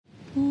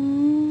Before,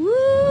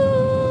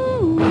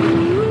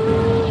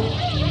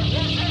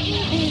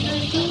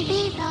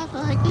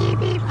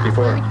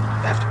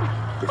 after,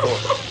 before,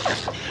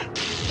 after.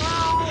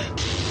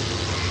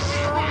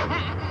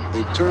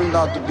 They turned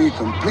out to be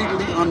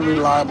completely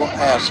unreliable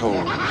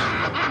assholes.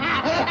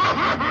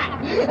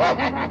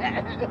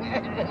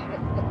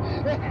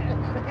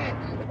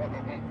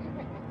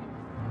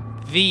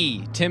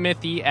 The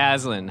Timothy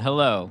Aslan.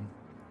 Hello.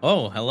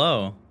 Oh,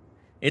 hello.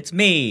 It's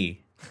me.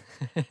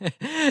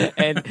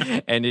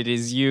 and it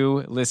is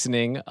you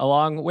listening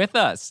along with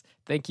us.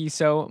 Thank you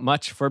so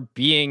much for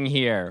being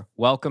here.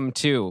 Welcome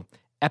to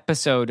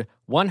episode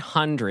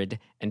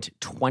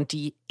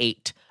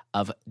 128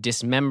 of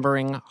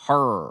Dismembering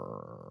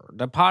Horror,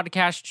 the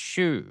podcast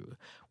show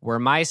where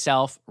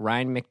myself,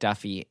 Ryan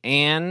McDuffie,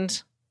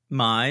 and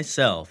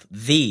myself,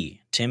 the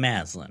Tim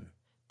Aslan.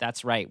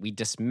 That's right. We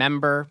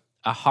dismember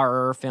a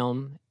horror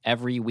film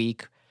every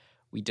week.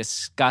 We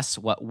discuss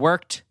what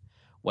worked,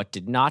 what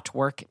did not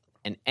work,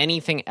 and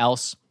anything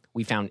else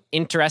we found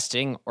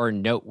interesting or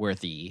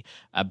noteworthy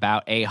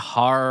about a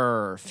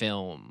horror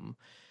film.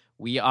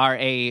 We are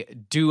a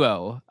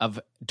duo of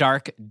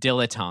dark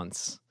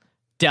dilettantes,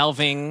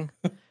 delving,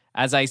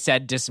 as I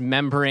said,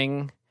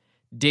 dismembering,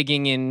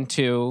 delving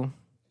into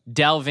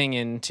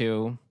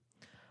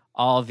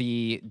all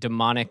the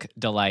demonic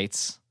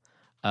delights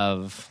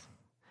of,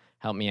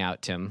 help me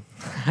out, Tim.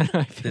 How do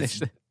I finish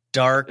this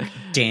dark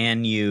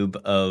Danube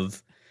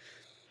of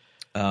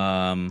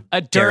a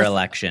dearth,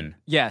 dereliction.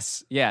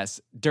 Yes.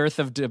 Dearth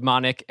of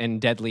demonic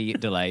and deadly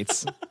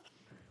delights.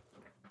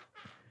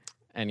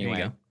 Anyway.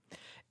 There you go.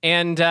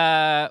 And,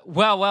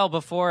 well,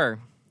 before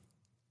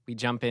we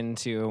jump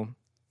into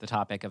the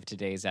topic of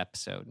today's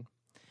episode,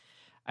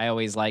 I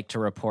always like to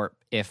report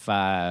if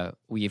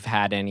we've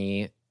had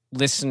any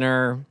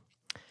listener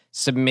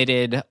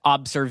submitted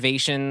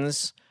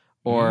observations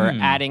or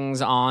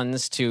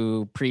addings-ons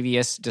to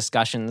previous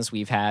discussions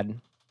we've had.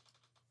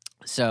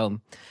 So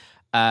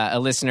a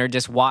listener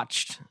just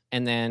watched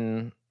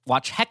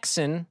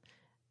Hexen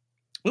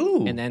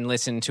and then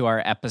listened to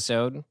our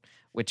episode,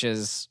 which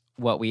is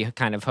what we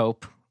kind of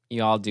hope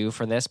you all do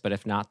for this, but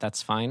if not,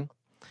 that's fine.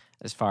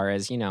 As far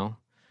as,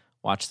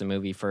 watch the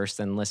movie first,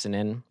 then listen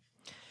in.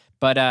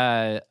 But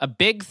a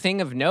big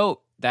thing of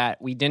note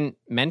that we didn't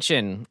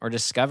mention or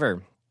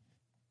discover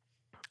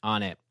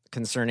on it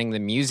concerning the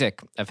music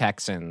of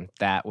Hexen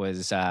that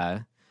was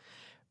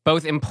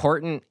both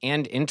important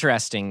and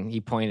interesting,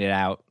 he pointed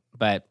out.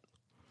 But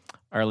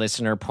our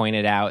listener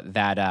pointed out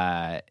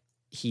that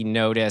he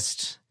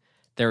noticed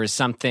there was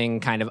something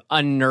kind of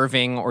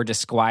unnerving or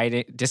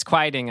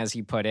disquieting, as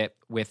he put it,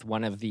 with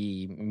one of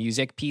the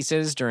music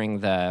pieces during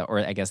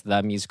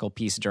the musical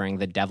piece during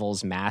the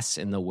Devil's Mass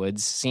in the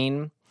Woods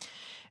scene.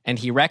 And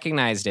he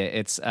recognized it.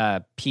 It's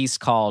a piece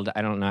called,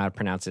 I don't know how to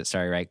pronounce it,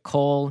 sorry, right?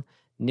 Kol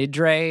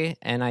Nidre,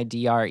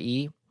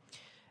 Nidre.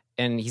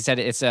 And he said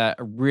it's a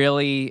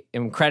really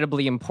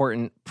incredibly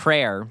important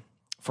prayer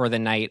for the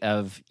night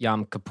of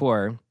Yom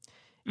Kippur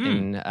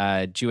in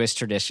Jewish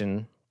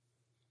tradition.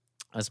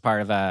 As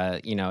part of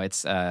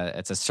it's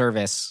a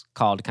service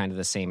called kind of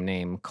the same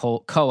name,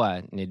 Koa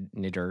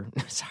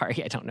Nidr.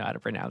 Sorry, I don't know how to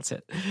pronounce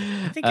it.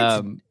 I think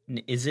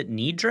is it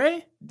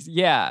Nidre?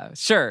 Yeah,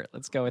 sure.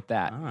 Let's go with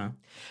that.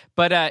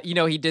 But,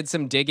 he did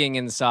some digging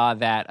and saw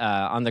that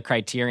on the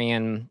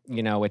Criterion,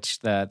 which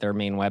their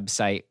main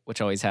website, which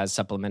always has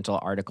supplemental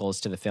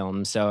articles to the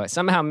film. So I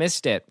somehow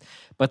missed it.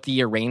 But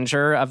the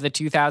arranger of the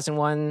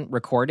 2001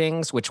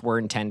 recordings, which were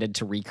intended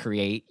to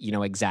recreate,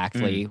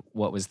 exactly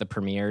what was the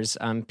premiere's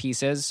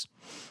pieces,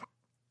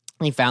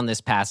 he found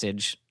this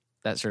passage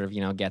that sort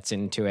of, gets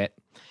into it.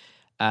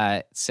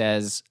 It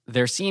says,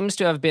 there seems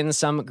to have been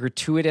some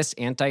gratuitous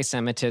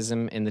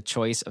anti-Semitism in the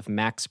choice of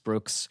Max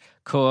Bruch's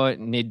Kol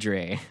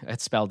Nidre.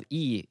 It's spelled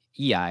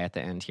E-I at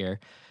the end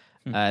here.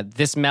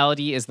 This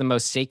melody is the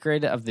most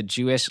sacred of the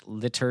Jewish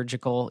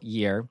liturgical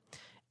year,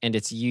 and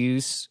its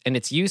use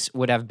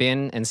would have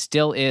been and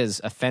still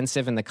is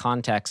offensive in the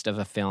context of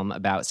a film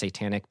about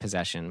satanic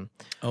possession.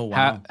 Oh,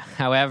 wow.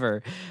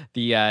 However,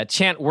 the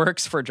chant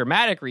works for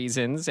dramatic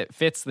reasons. It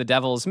fits the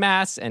Devil's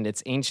Mass, and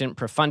its ancient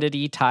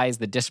profundity ties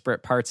the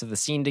disparate parts of the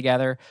scene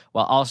together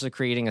while also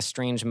creating a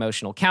strange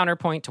emotional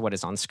counterpoint to what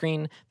is on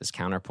screen. This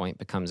counterpoint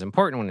becomes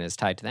important when it is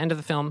tied to the end of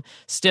the film.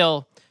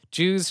 Still,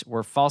 Jews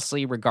were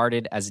falsely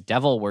regarded as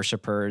devil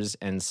worshippers,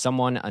 and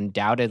someone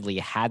undoubtedly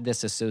had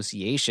this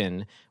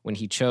association when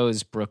he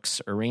chose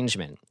Bruch's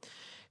arrangement.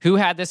 Who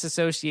had this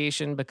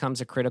association becomes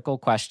a critical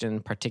question,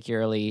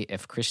 particularly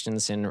if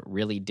Christensen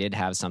really did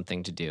have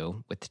something to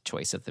do with the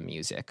choice of the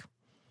music.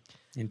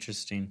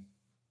 Interesting.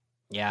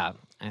 Yeah,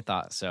 I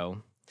thought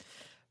so.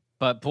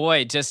 But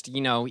boy, just,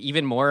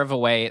 even more of a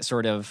way it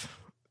sort of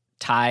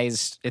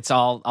ties, it's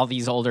all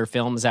these older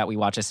films that we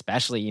watch,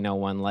 especially,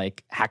 one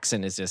like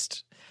Hexen is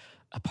just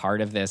a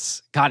part of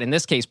this. God, in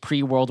this case,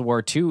 pre-World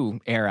War II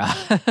era.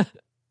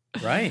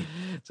 Right.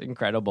 It's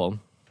incredible.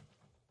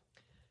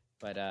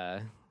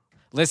 But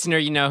listener,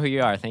 you know who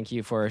you are. Thank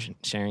you for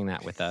sharing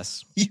that with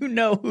us. You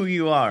know who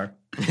you are.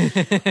 We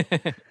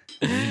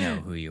know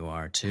who you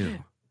are, too.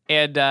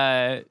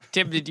 And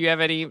Tim, did you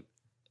have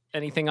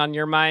anything on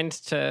your mind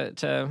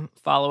to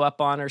follow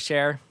up on or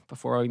share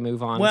before we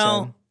move on?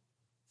 Well,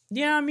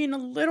 yeah, I mean, a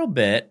little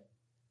bit.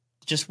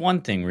 Just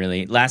one thing,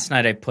 really. Last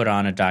night I put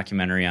on a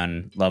documentary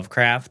on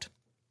Lovecraft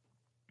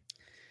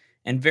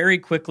and very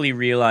quickly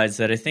realized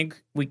that I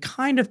think we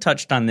kind of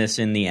touched on this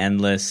in The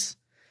Endless.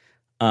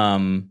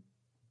 But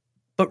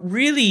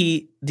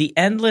really, The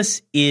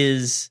Endless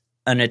is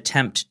an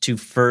attempt to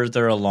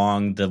further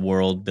along the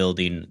world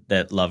building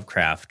that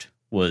Lovecraft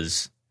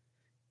was,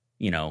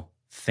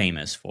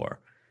 famous for.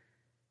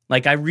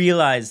 Like, I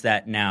realize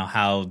that now,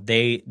 how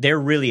they're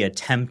really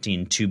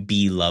attempting to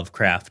be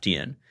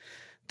Lovecraftian.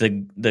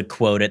 The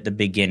quote at the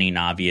beginning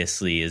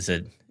obviously is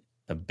a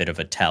bit of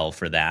a tell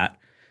for that.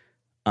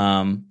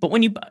 But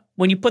when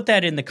you put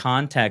that in the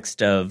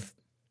context of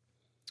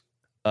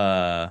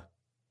the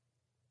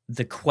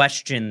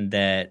question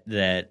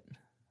that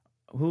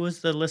who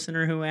was the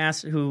listener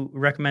who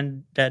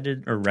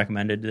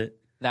recommended it?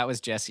 That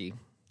was Jesse.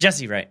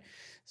 Jesse, right?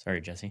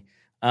 Sorry, Jesse.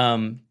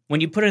 When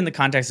you put it in the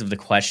context of the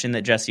question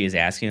that Jesse is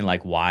asking,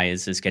 like, why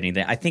is this getting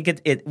that? I think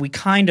we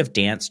kind of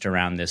danced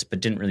around this, but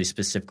didn't really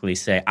specifically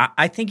say.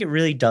 I think it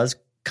really does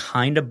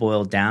kind of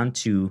boil down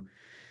to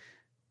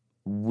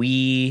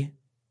we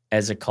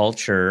as a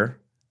culture,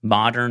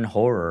 modern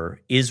horror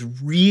is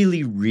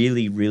really,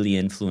 really, really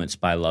influenced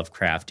by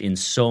Lovecraft in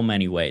so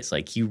many ways.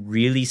 Like, he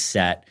really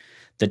set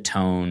the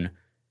tone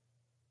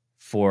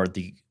for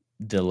the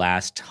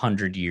last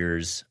 100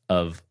 years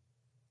of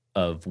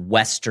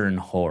Western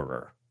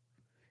horror.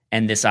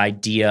 And this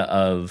idea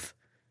of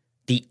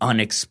the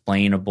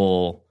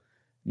unexplainable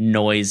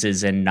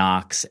noises and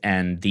knocks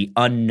and the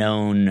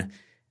unknown,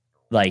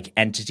 like,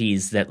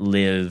 entities that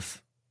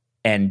live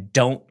and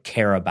don't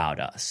care about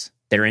us.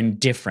 They're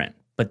indifferent,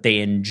 but they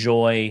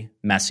enjoy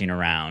messing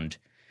around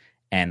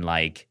and,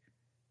 like,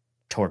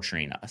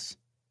 torturing us.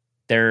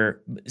 That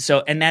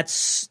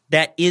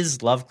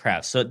is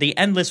Lovecraft. So The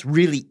Endless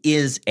really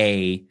is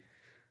a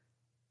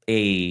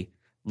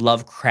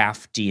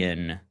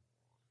Lovecraftian,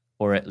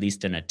 or at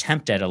least an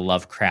attempt at a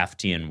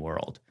Lovecraftian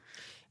world.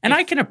 And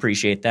I can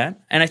appreciate that.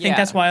 And I think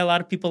that's why a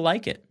lot of people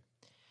like it.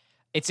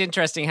 It's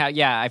interesting how,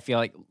 I feel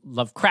like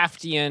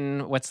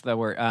Lovecraftian, what's the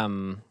word?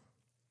 How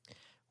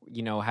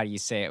do you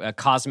say it?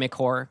 Cosmic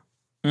horror.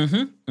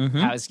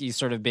 Has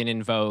sort of been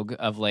in vogue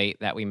of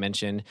late that we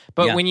mentioned.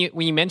 But when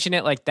you mention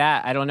it like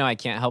that, I don't know, I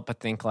can't help but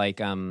think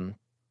like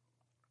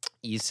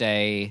you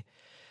say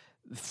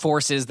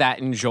forces that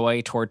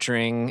enjoy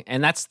torturing,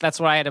 and that's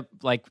what I had to,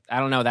 like, I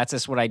don't know, that's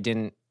just what I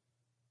didn't.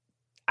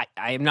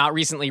 I have not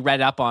recently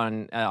read up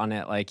on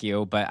it like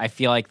you, but I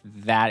feel like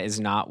that is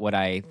not what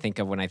I think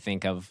of when I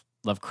think of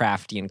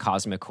Lovecraftian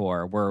cosmic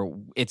horror, where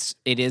it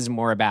is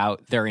more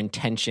about their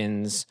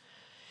intentions.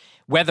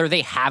 Whether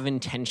they have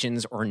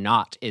intentions or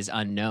not is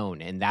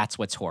unknown, and that's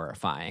what's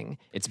horrifying.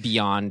 It's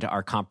beyond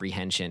our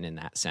comprehension in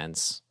that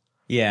sense.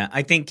 Yeah,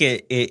 I think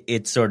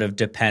it sort of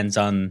depends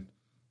on.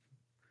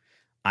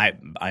 I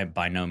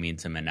by no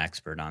means am an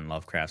expert on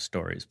Lovecraft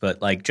stories,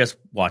 but like just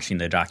watching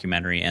the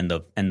documentary and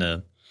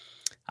the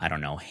I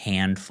don't know,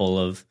 handful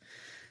of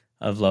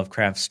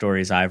Lovecraft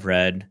stories I've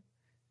read,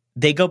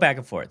 they go back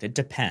and forth. It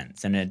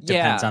depends, and it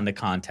depends on the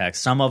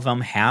context. Some of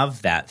them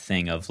have that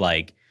thing of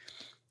like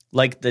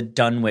the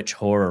Dunwich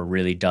Horror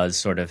really does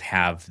sort of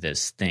have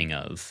this thing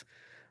of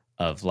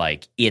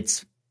like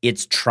it's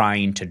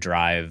trying to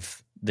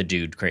drive the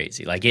dude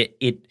crazy. Like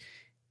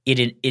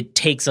it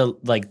takes a,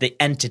 like, the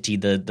entity,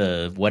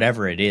 the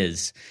whatever it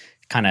is,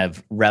 kind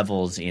of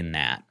revels in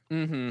that.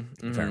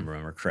 If I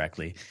remember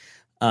correctly.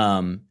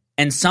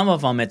 And some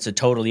of them, it's a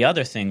totally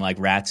other thing, like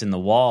Rats in the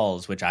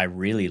Walls, which I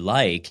really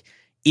like,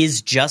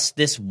 is just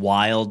this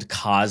wild,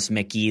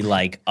 cosmic-y,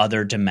 like,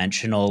 other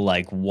dimensional,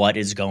 like, what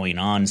is going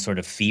on sort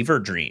of fever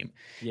dream.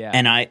 Yeah.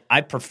 And I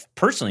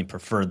personally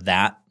prefer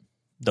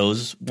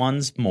those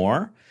ones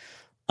more.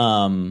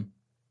 And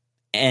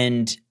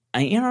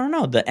I don't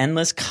know, The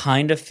Endless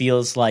kind of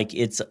feels like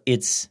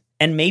it's,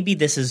 and maybe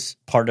this is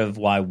part of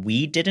why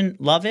we didn't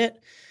love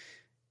it.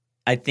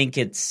 I think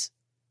it's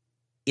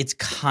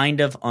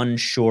kind of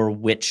unsure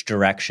which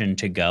direction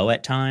to go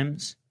at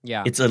times.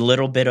 Yeah. It's a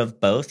little bit of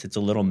both. It's a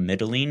little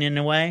middling in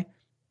a way,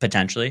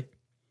 potentially.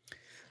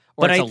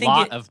 Or but it's a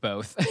lot of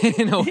both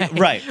in a way.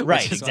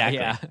 Right,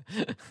 exactly.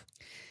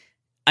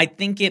 I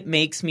think it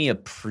makes me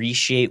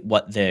appreciate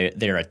what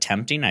they're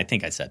attempting. I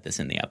think I said this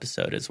in the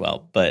episode as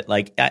well, but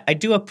like I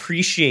do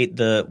appreciate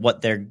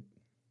what they're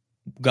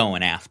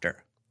going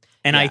after.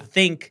 And I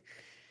think,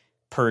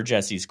 per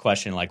Jesse's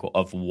question, like,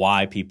 of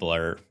why people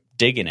are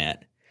digging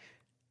it,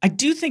 I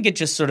do think it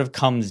just sort of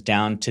comes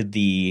down to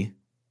the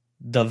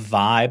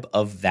vibe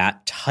of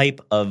that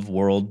type of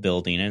world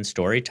building and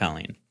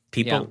storytelling.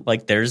 People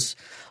like, there's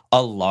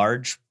a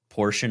large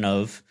portion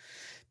of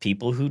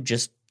people who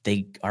just,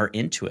 they are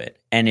into it.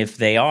 And if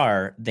they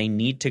are, they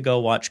need to go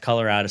watch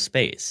Color Out of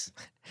Space.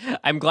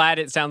 I'm glad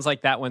it sounds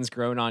like that one's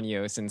grown on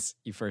you since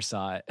you first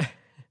saw it.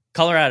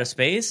 Color Out of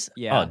Space?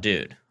 Yeah. Oh,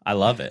 dude. I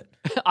love it.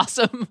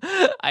 Awesome.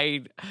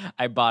 I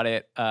bought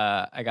it.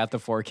 I got the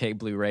 4K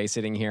Blu-ray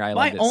sitting here. I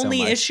loved it so much. My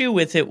only issue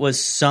with it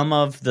was some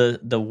of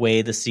the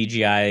way the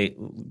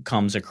CGI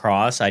comes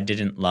across I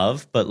didn't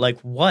love, but like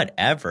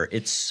whatever.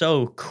 It's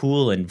so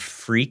cool and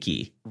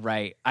freaky.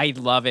 Right. I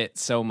love it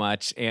so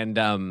much. And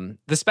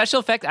the special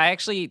effect,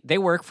 they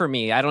work for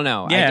me. I don't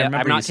know. Yeah,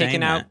 I'm not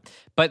taking out.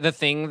 But the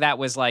thing that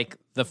was like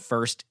the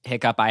first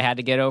hiccup I had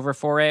to get over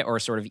for it or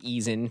sort of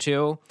ease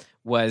into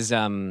was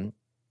the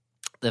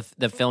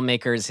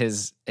filmmakers,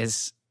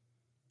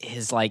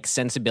 his like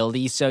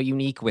sensibility is so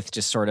unique with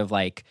just sort of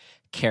like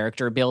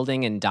character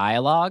building and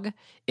dialogue.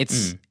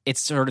 It's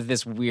sort of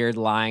this weird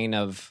line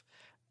of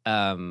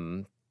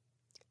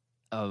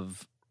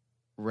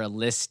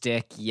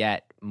realistic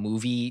yet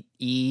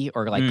movie-y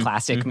or like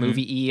classic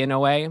movie-y in a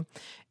way.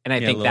 And I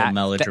think a little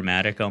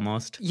melodramatic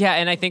almost. Yeah,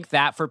 and I think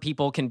that for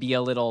people can be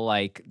a little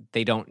like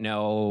they don't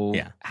know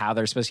how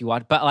they're supposed to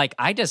watch. But like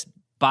I just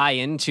buy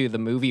into the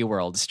movie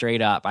world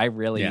straight up. I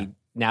really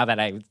now that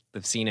I've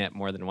seen it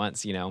more than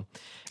once, you know.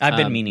 I've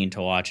been meaning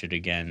to watch it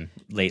again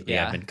lately.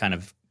 I've been kind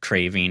of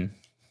craving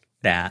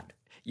that.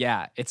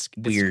 Yeah, it's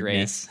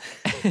weirdness.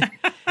 Great.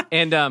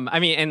 And I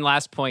mean, and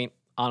last point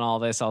on all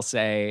this I'll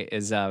say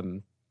is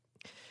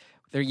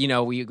there, you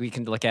know, we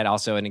can look at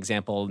also an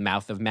example.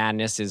 Mouth of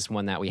Madness is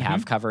one that we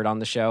have covered on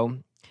the show.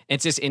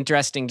 It's just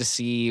interesting to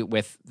see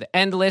with The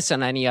Endless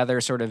and any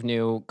other sort of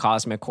new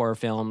cosmic horror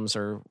films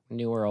or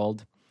new or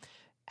old,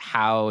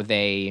 how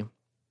they,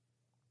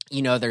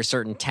 you know, there's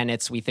certain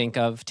tenets we think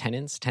of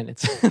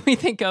we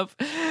think of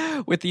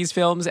with these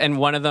films. And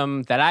one of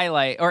them that I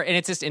like, and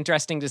it's just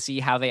interesting to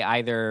see how they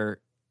either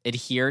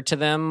adhere to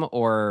them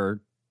or,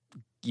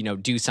 you know,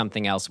 do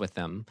something else with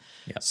them.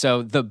 Yeah.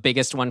 So the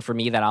biggest one for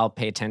me that I'll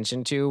pay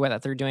attention to, whether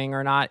they're doing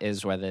or not,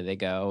 is whether they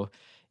go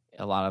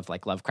a lot of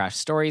like Lovecraft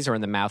stories or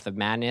in the Mouth of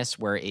Madness,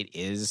 where it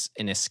is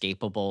an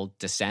escapable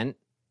descent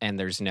and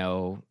there's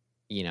no,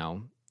 you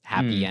know,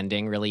 happy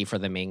ending really for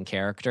the main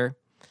character.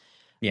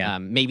 Yeah.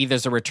 Maybe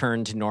there's a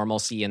return to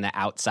normalcy in the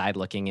outside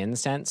looking in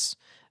sense,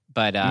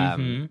 but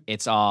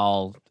it's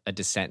all a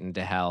descent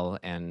into hell.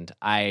 And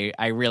I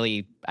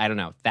don't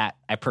know, that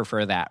I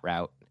prefer that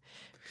route.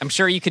 I'm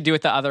sure you could do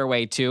it the other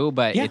way too,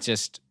 but it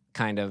just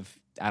kind of,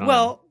 I don't know.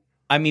 Well,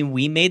 I mean,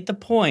 we made the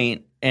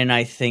point, and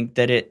I think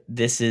that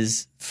this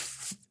is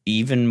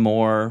even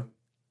more,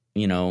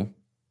 you know,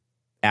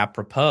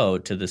 apropos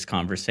to this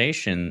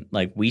conversation.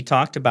 Like we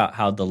talked about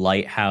how The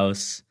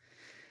Lighthouse,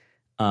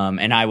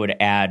 and I would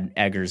add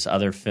Eggers'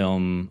 other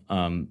film,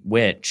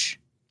 Witch.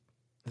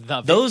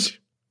 Those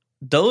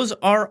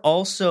are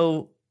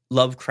also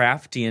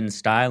Lovecraftian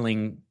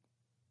styling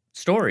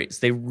stories.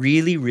 They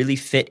really, really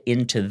fit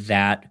into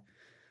that,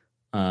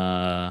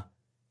 I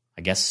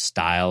guess,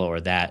 style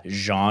or that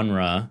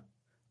genre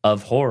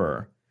of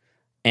horror.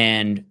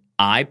 And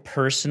I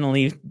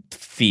personally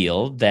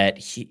feel that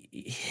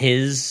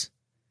his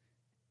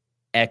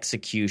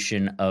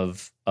execution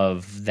of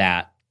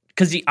that,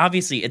 because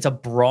obviously it's a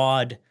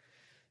broad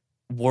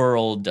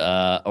world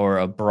or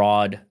a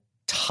broad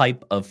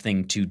type of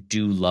thing to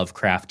do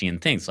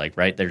Lovecraftian things, like,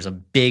 right? There's a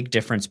big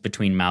difference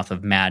between Mouth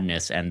of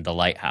Madness and The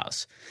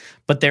Lighthouse.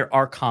 But there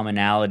are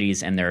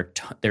commonalities, and there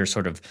are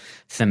sort of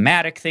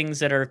thematic things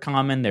that are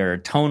common. There are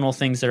tonal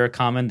things that are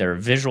common. There are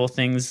visual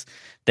things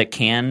that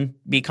can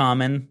be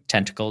common.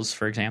 Tentacles,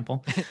 for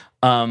example.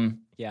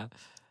 Yeah.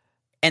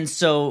 And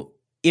so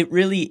it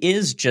really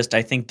is just,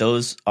 I think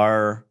there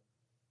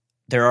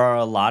are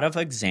a lot of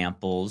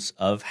examples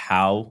of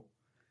how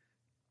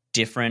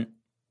different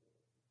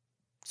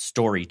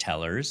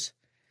storytellers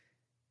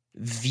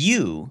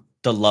view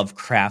the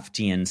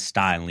Lovecraftian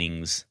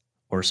stylings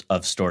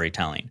of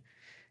storytelling.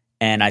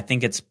 And I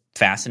think it's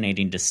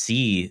fascinating to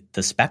see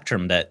the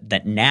spectrum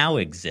that now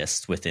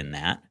exists within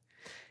that.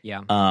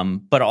 Yeah.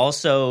 But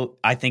also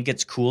I think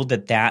it's cool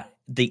that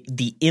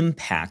the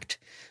impact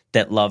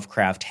that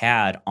Lovecraft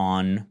had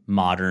on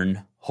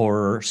modern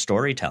horror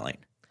storytelling.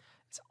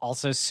 It's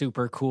also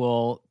super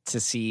cool to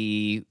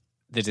see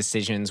the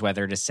decisions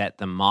whether to set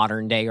the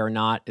modern day or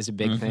not is a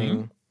big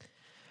thing.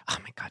 Oh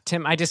my God,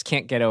 Tim, I just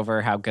can't get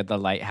over how good The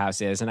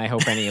Lighthouse is. And I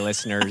hope any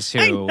listeners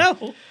who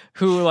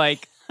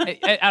like,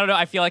 I don't know,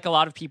 I feel like a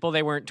lot of people,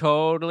 they weren't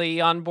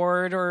totally on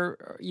board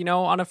or, you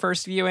know, on a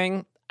first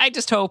viewing. I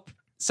just hope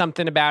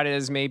something about it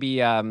is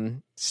maybe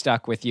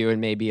stuck with you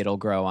and maybe it'll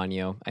grow on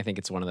you. I think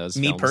it's one of those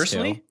Me films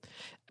personally? too.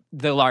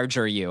 The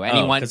larger you.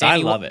 Because I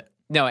love it.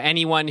 No,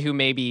 anyone who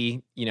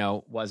maybe, you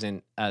know,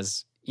 wasn't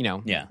as, you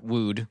know,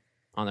 wooed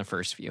on the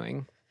first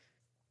viewing.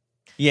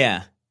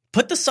 Yeah.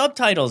 Put the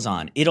subtitles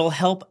on. It'll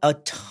help a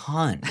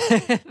ton.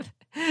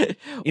 It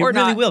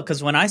really will,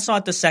 because when I saw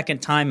it the second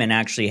time and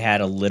actually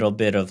had a little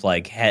bit of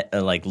like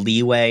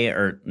leeway,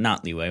 or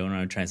not leeway, what am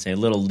I trying to say? A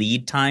little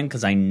lead time,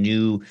 because I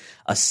knew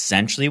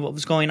essentially what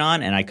was going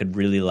on and I could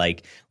really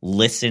like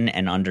listen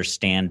and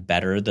understand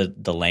better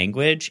the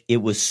language.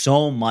 It was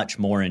so much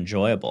more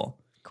enjoyable.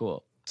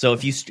 Cool. So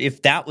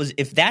if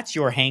that's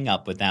your hang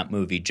up with that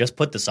movie, just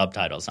put the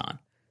subtitles on.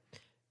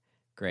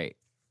 Great.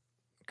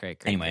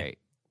 Anyway.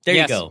 There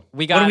Yes, you go.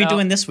 we What are we got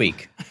doing this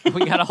week?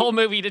 We got a whole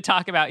movie to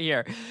talk about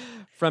here.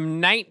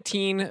 From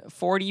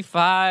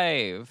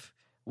 1945.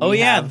 Oh,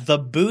 yeah, The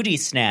Booty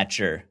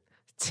Snatcher.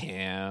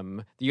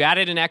 Tim, you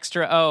added an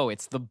extra O.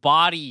 It's The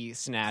Body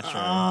Snatcher.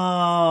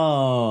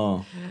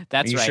 Oh.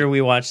 That's Are you right. sure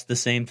we watched the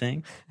same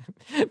thing?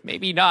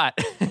 Maybe not.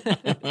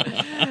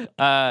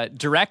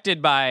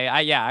 Directed by,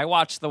 I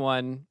watched the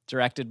one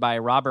directed by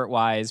Robert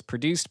Wise,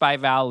 produced by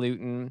Val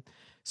Lewton,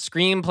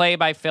 screenplay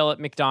by Philip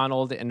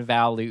McDonald and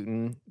Val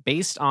Lewton,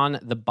 based on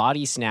The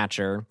Body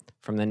Snatcher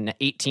from the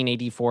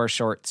 1884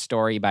 short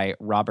story by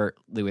Robert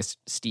Louis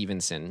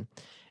Stevenson.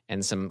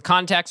 And some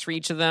context for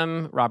each of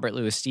them. Robert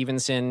Louis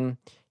Stevenson,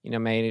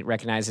 may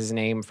recognize his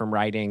name from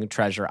writing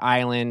Treasure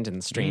Island and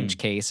The Strange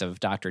Case of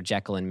Dr.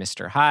 Jekyll and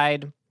Mr.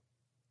 Hyde.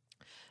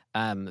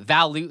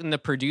 Val Lewton, the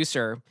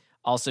producer,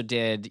 also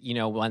did,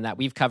 one that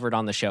we've covered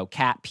on the show,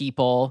 Cat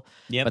People.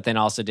 Yep. But then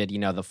also did,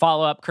 the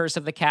follow-up, Curse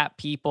of the Cat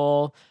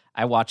People.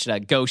 I watched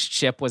Ghost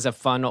Ship was a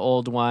fun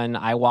old one.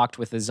 I Walked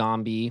with a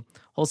Zombie.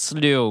 Whole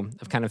slew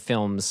of kind of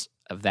films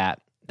of that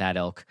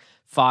ilk.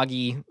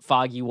 Foggy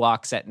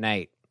Walks at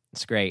Night.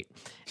 It's great.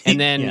 And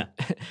then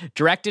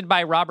directed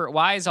by Robert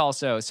Wise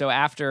also. So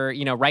after,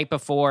 right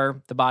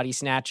before The Body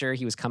Snatcher,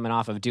 he was coming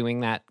off of doing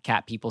that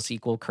Cat People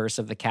sequel, Curse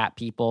of the Cat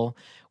People.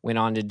 Went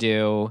on to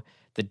do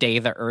The Day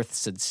the Earth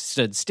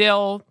Stood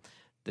Still,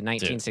 the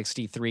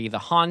 1963 The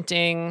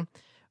Haunting,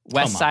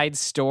 West Side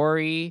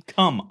Story.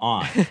 Come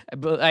on.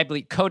 I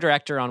believe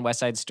co-director on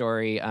West Side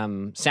Story,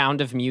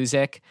 Sound of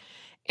Music.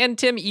 And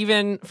Tim,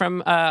 even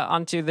from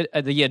onto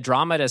the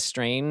Andromeda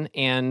strain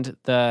and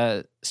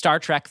the Star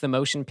Trek, the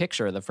motion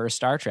picture, the first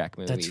Star Trek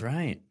movie. That's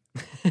right.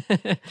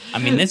 I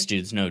mean, this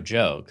dude's no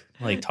joke.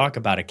 Like, talk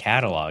about a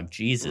catalog.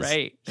 Jesus.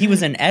 Right. He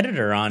was an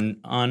editor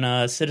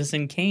on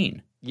Citizen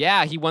Kane.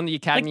 Yeah, he won the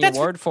Academy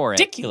Award for it.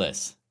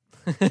 Ridiculous.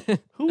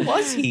 Who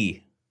was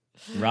he?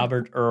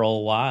 Robert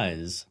Earl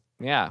Wise.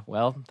 Yeah,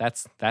 well,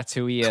 that's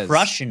who he is.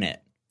 Crushing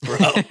it, bro.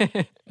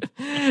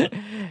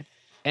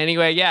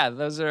 Anyway, yeah,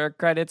 those are our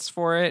credits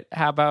for it.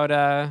 How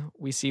about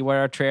we see what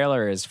our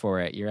trailer is for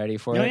it? You ready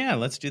for it? Oh, yeah,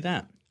 let's do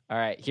that. All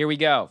right, here we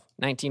go.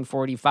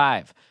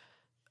 1945.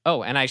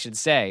 Oh, and I should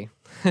say,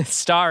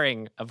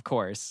 starring, of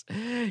course.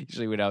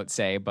 Usually we don't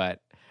say,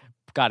 but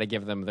got to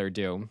give them their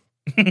due.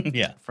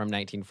 Yeah. From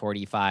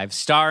 1945.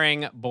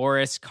 Starring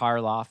Boris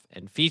Karloff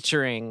and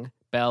featuring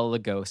Bela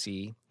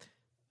Lugosi,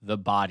 The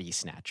Body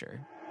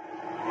Snatcher.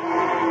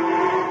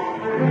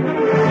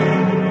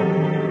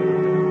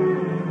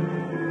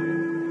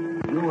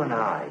 You and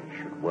I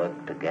should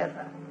work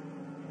together.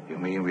 You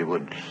mean we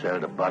would sell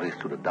the bodies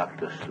to the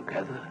doctors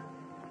together?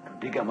 To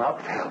dig them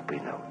up, there'll be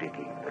no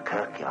digging. The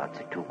kirkyards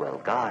are too well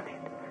guarded.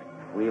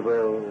 We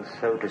will,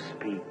 so to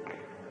speak,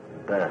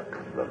 burk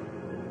them.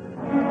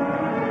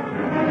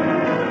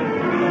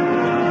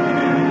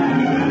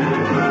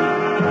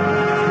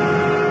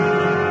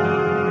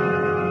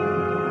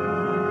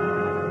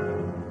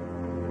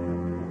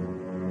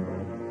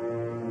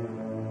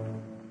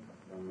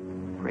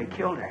 Ray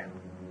killed her.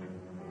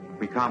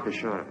 We can't be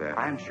sure of that.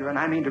 I'm sure, and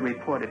I mean to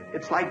report it.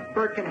 It's like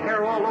Burke and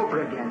Hare all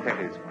over again. That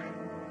is,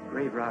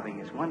 Grave robbing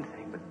is one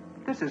thing, but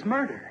this is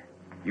murder.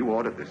 you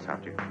ordered this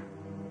subject,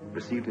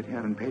 received it here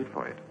and paid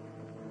for it.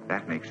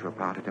 That makes you a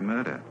party to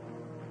murder.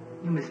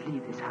 You must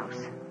leave this house.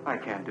 I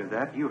can't do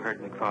that. You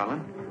heard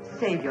McFarlane.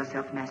 Save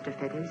yourself, Master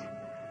Fetters.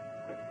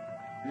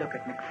 Look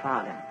at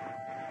McFarlane.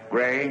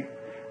 Gray,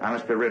 I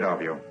must be rid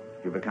of you.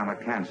 You become a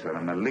cancer,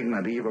 a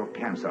malignant evil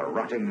cancer,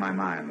 rotting my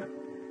mind.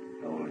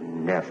 You'll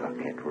never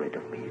get rid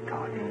of me,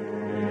 Tony.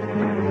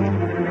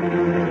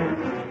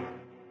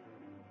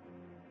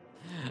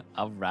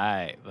 All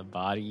right, The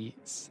Body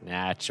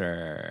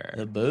Snatcher.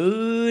 The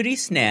Booty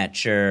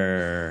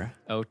Snatcher.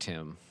 Oh,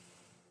 Tim.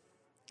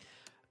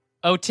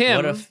 Oh,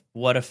 Tim.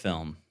 What a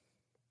film.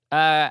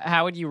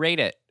 How would you rate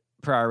it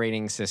per our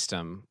rating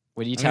system?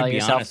 Would you tell I'm gonna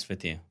yourself? be honest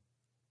with you.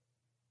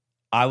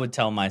 I would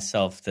tell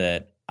myself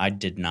that I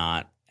did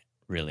not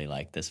really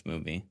like this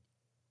movie.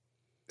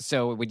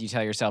 So would you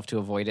tell yourself to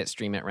avoid it,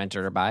 stream it, rent it,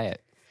 or buy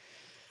it?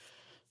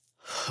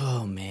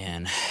 Oh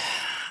man,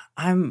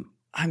 I'm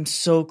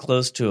so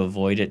close to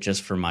avoid it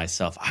just for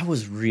myself. I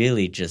was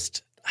really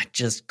I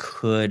just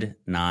could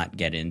not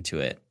get into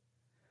it.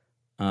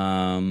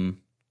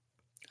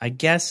 I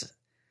guess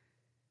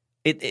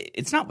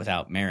it's not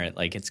without merit.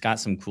 Like, it's got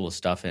some cool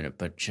stuff in it,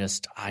 but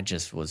I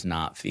just was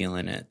not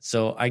feeling it.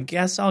 So I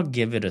guess I'll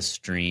give it a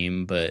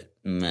stream, but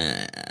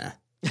meh.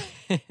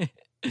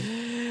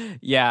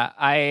 Yeah,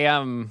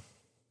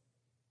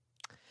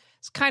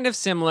 it's kind of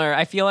similar.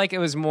 I feel like it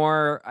was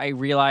more, I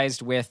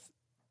realized with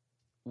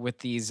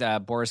these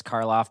Boris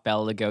Karloff,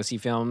 Bela Lugosi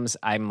films,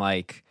 I'm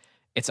like,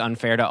 it's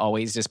unfair to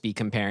always just be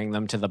comparing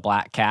them to The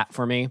Black Cat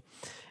for me.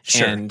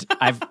 Sure. And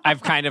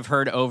I've kind of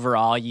heard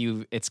overall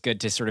it's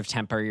good to sort of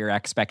temper your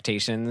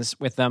expectations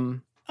with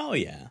them. Oh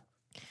yeah.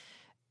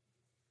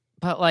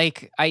 But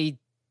like I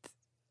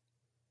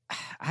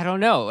don't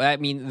know. I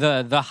mean,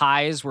 the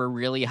highs were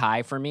really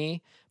high for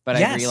me, but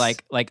Yes. I agree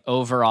like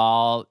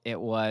overall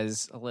it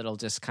was a little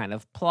just kind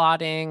of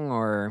plodding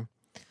or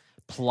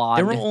plot.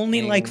 There were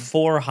only like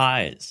 4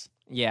 highs.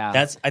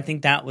 Yeah. I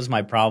think that was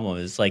my problem.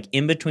 Is like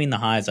in between the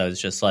highs, I was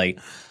just like,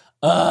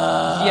 the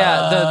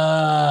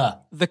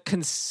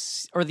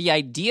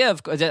idea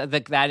of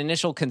that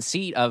initial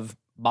conceit of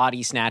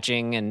body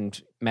snatching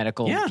and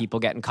medical people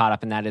getting caught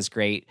up in that is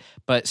great,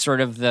 but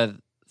sort of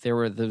there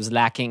was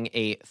lacking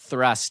a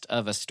thrust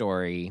of a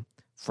story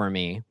for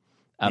me,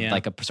 of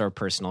like a sort of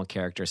personal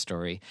character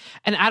story.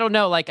 And I don't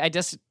know, like I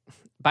just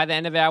by the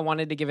end of it, I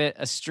wanted to give it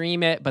a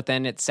stream it, but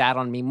then it sat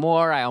on me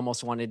more. I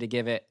almost wanted to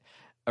give it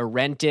a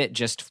rent it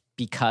just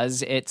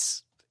because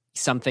it's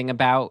something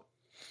about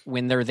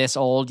when they're this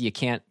old, you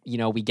can't,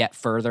 we get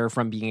further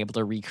from being able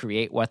to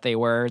recreate what they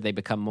were. They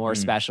become more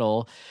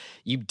special.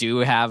 You do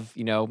have,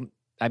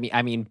 I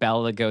mean,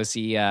 Bela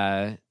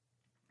Lugosi,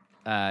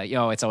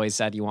 it's always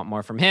said you want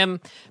more from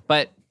him,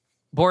 but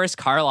Boris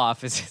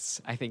Karloff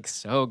is I think,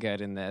 so good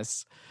in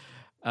this.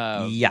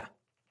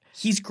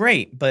 He's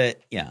great,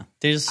 but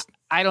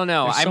I don't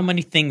know. There's so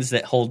many things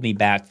that hold me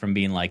back from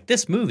being like,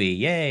 this movie,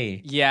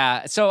 yay.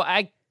 Yeah, so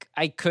I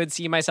could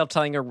see myself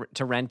telling her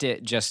to rent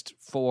it just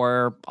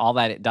for all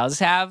that it does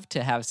have,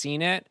 to have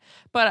seen it.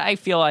 But I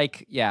feel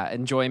like,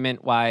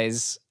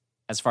 enjoyment-wise,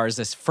 as far as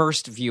this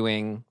first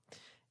viewing,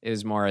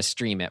 is more a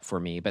stream it for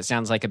me. But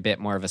sounds like a bit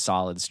more of a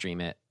solid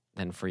stream it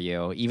than for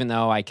you, even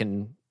though I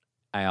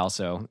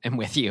also am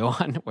with you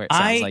on where it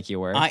sounds like you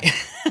were.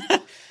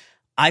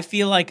 I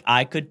feel like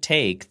I could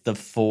take the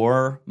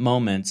 4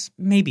 moments,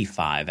 maybe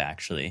 5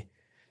 actually,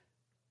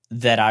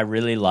 that I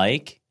really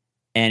like,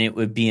 and it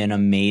would be an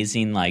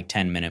amazing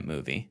 10-minute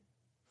movie.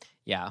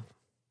 Yeah.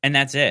 And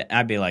that's it.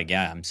 I'd be like,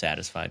 yeah, I'm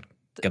satisfied.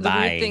 Goodbye. The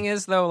weird thing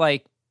is, though,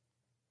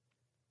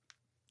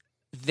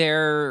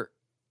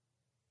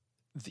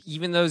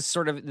 even those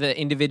sort of the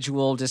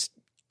individual just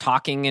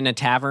talking in a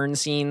tavern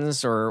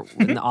scenes or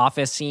in the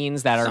office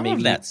scenes that Some maybe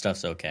of that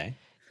stuff's okay.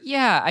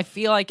 Yeah, I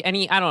feel like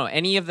any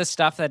of the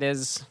stuff that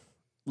is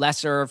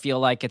lesser, feel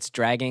like it's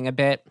dragging a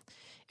bit.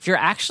 If you're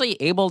actually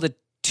able to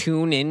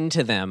tune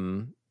into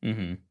them,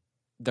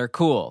 they're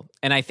cool.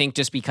 And I think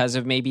just because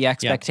of maybe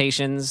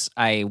expectations,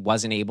 I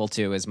wasn't able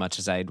to as much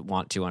as I'd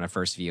want to on a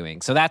first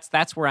viewing. So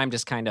that's where I'm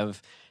just kind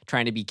of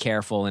trying to be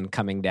careful and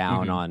coming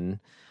down on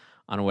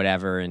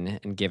whatever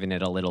and giving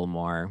it a little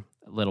more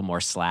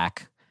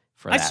slack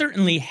for that. I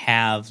certainly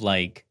have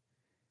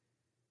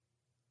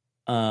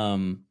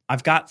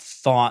I've got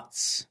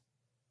thoughts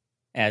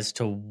as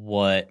to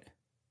what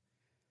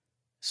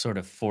sort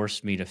of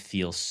forced me to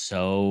feel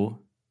so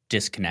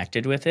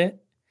disconnected with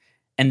it.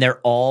 And they're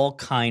all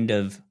kind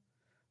of,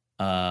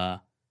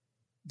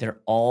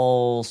 they're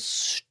all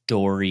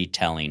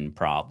storytelling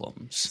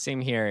problems.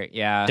 Same here,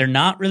 yeah. They're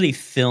not really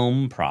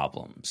film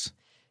problems.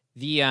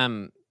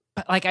 But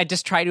I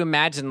just try to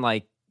imagine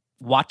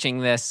watching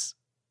this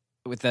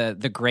with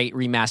the great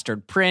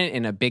remastered print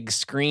in a big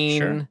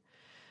screen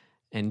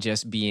and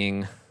just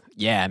being,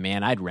 yeah,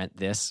 man, I'd rent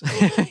this.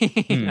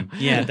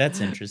 Yeah,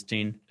 that's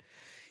interesting.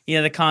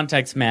 Yeah, the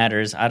context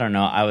matters. I don't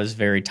know. I was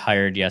very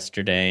tired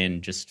yesterday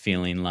and just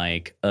feeling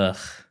like, ugh.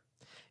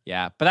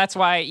 Yeah, but that's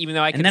why, even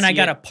though I could And then I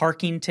got a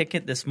parking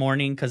ticket this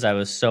morning because I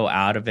was so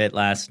out of it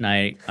last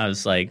night. I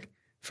was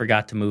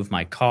forgot to move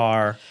my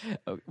car.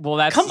 Well,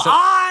 that's... Come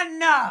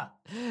on!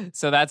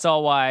 So that's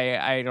all why,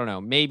 I don't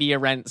know, maybe a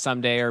rent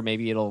someday or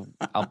maybe I'll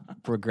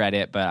regret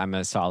it, but I'm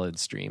a solid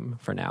stream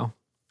for now.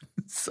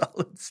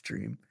 Solid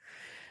stream.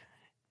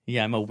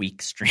 Yeah, I'm a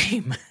weak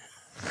stream.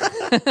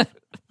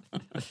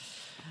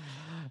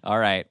 All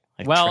right.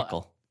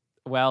 Trickle.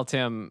 Well,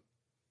 Tim,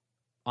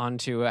 on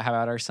to how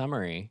about our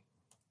summary?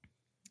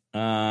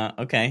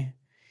 Okay.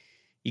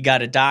 You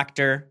got a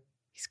doctor.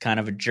 He's kind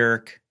of a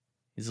jerk.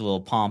 He's a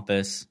little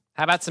pompous.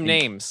 How about some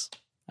names?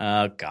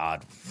 Oh,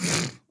 God.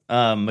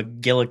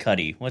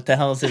 McGillicuddy. What the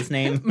hell is his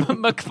name?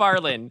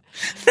 McFarlane.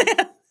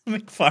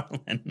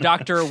 McFarlane.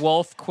 Dr.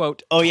 Wolf,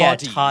 quote, oh,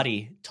 Toddy.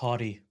 Yeah,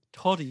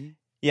 Toddy.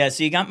 Yeah,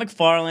 so you got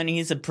McFarlane.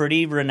 He's a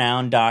pretty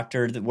renowned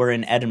doctor. We're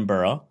in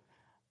Edinburgh.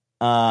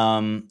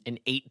 In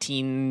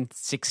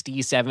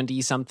 1860,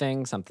 70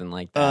 something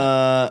like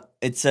that.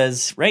 It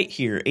says right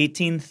here,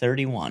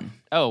 1831.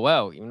 Oh,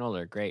 whoa, even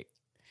older, great.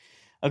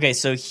 Okay,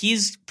 so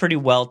he's pretty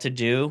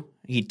well-to-do.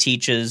 He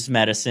teaches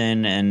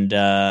medicine and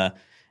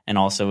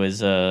also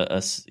is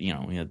a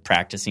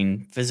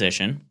practicing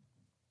physician.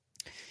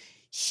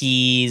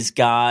 He's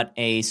got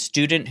a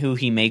student who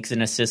he makes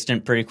an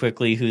assistant pretty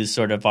quickly, who's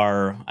sort of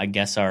our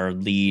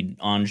lead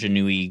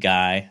ingenue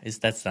guy.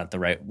 That's not the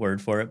right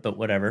word for it, but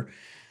whatever.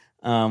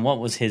 What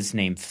was his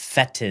name?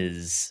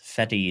 Fettes,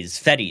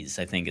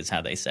 I think is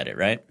how they said it,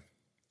 right?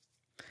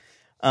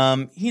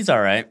 He's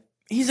all right.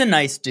 He's a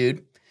nice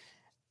dude.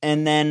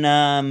 And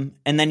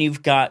then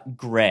you've got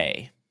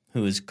Gray,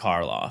 who is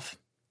Karloff.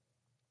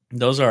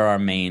 Those are our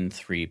main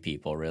 3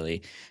 people,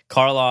 really.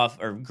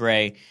 Karloff or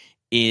Gray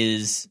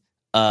is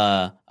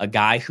a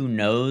guy who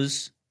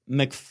knows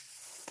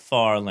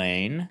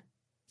McFarlane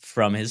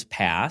from his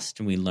past,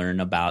 and we learn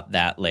about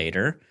that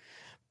later.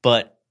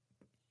 But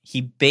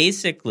he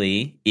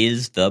basically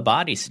is the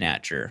body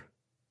snatcher.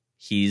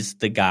 He's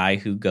the guy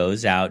who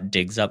goes out,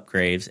 digs up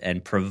graves,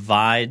 and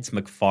provides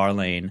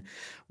McFarlane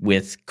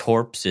with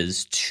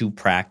corpses to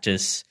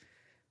practice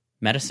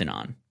medicine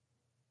on.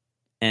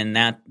 And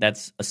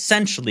that's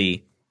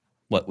essentially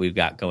what we've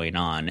got going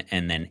on.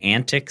 And then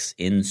antics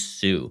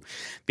ensue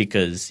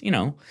because,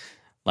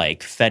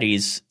 like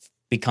Fettes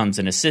becomes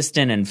an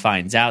assistant and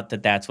finds out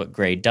that that's what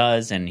Gray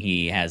does. And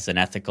he has an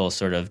ethical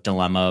sort of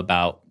dilemma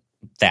about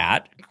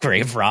that,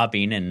 grave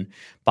robbing and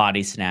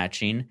body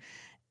snatching.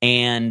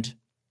 And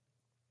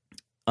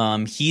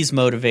he's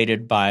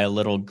motivated by a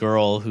little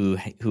girl who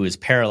is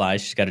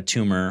paralyzed. She's got a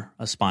tumor,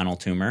 a spinal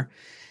tumor.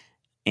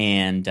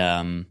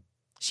 And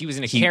she was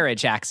in a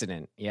carriage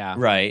accident. Yeah.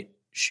 Right.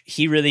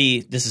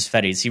 This is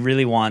Fettes. He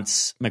really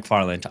wants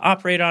McFarlane to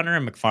operate on her,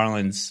 and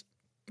McFarlane's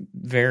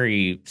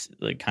very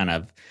kind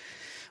of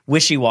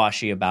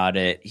wishy-washy about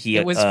it.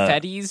 It was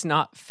Fettes,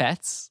 not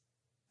Fetz?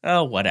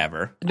 Oh,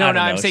 whatever. No,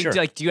 I'm saying,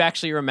 sure. Do you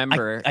actually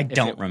remember? I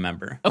don't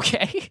remember.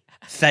 Okay.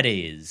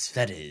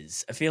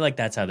 Fettes. I feel like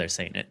that's how they're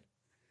saying it.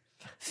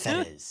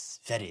 Fettes.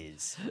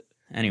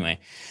 Anyway.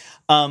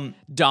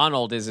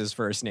 Donald is his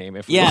first name.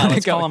 If we want to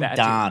let's go call with him that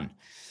Don. too.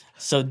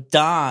 So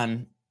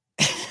Don,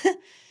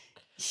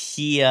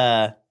 he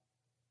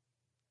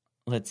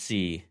let's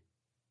see.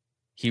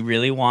 He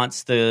really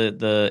wants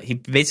he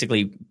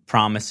basically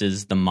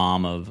promises the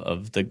mom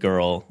of the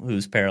girl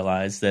who's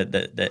paralyzed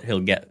that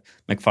he'll get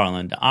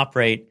McFarlane to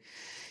operate.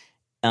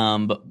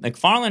 But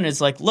McFarlane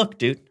is like, look,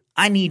 dude,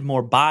 I need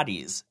more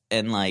bodies,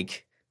 and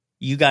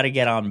you got to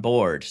get on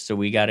board. So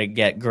we got to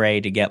get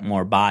Gray to get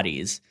more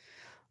bodies.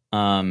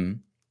 And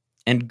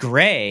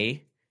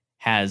Gray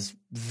has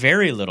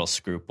very little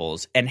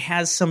scruples and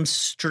has some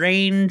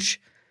strange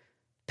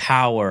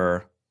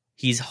power.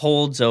 He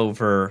holds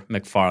over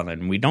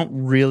McFarlane. We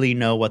don't really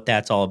know what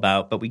that's all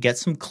about, but we get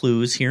some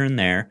clues here and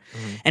there.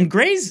 Mm-hmm. And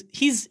Gray's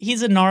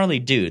he's a gnarly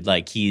dude.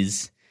 How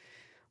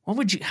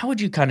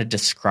would you kind of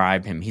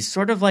describe him? He's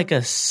sort of like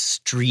a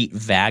street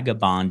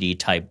vagabondy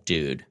type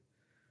dude.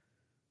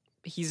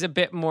 He's a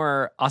bit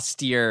more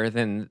austere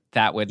than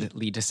that would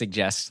lead to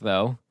suggest,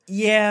 though.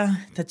 Yeah,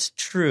 that's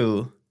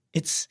true.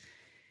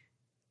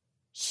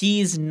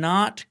 He's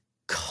not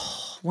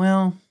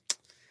well.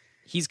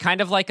 He's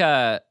kind of like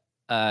a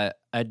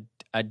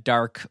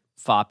dark,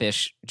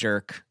 foppish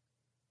jerk,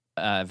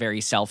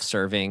 very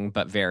self-serving,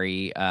 but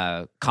very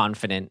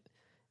confident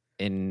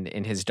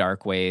in his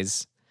dark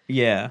ways.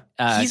 Yeah,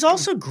 he's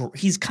also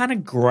he's kind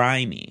of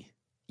grimy.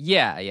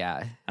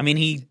 Yeah. I mean,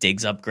 he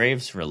digs up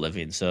graves for a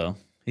living, so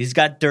he's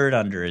got dirt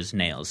under his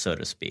nails, so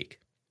to speak.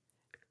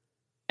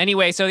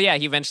 Anyway, so he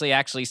eventually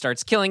actually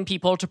starts killing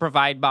people to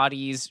provide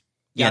bodies.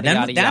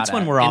 That's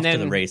when we're off to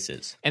the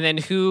races. And then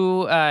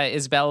who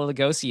is Bela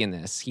Lugosi in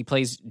this? He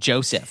plays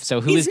Joseph. So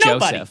who is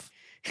nobody. Joseph?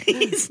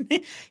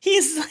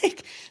 He's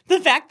like, the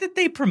fact that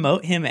they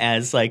promote him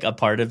as like a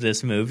part of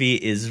this movie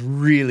is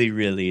really,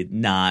 really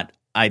not.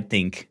 I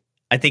think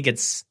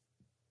it's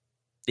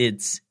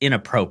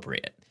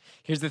inappropriate.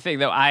 Here's the thing,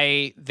 though.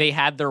 They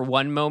had their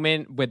one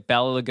moment with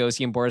Bela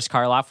Lugosi and Boris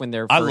Karloff when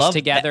they're first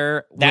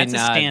together. That's a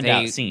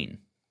standout scene.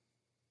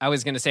 I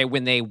was going to say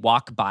when they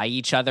walk by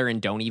each other and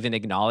don't even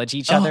acknowledge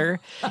each other.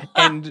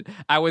 And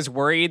I was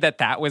worried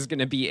that was going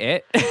to be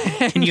it.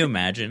 Can you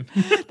imagine?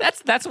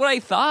 That's what I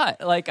thought.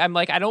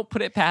 I don't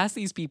put it past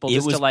these people.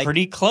 It was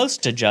pretty close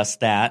to just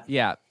that.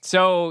 Yeah.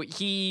 So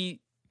he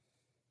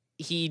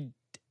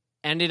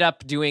ended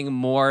up doing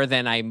more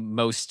than I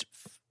most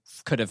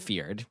could have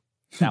feared.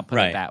 I'll put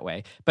it that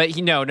way. But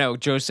no,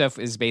 Joseph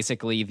is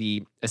basically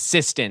the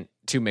assistant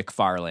to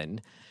McFarlane.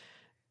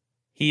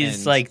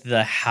 He's he's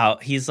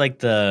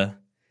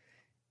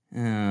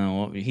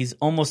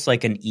almost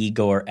like an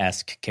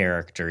Igor-esque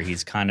character.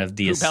 He's kind of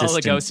the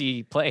assistant. Bela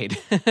Lugosi played.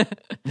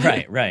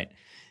 Right.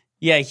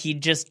 Yeah, he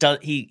just does.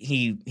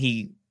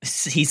 He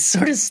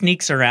sort of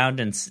sneaks around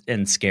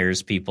and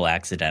scares people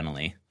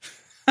accidentally,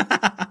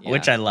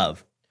 which I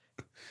love.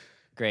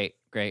 Great.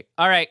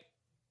 All right,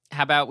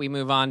 how about we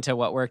move on to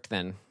what worked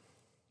then?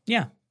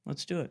 Yeah,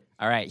 let's do it.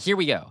 All right, here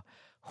we go.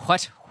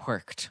 What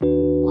worked?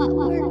 What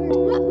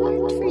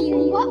worked for you?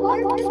 What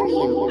worked for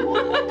you?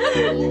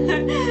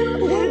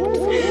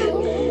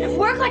 It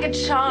worked like a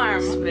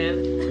charm,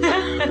 Smith.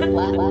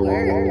 What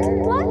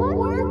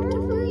worked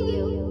for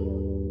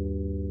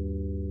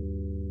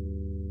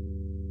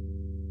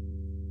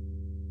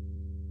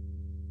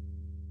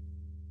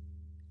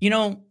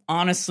you?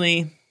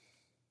 Honestly,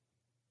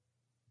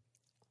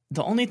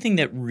 the only thing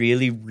that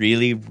really,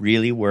 really,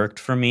 really worked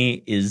for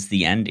me is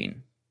the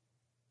ending.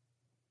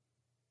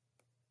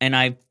 And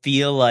I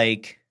feel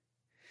like,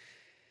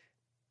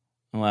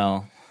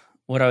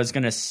 what I was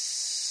going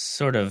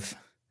to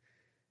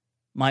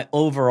my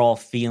overall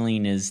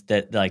feeling is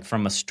that,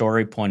 from a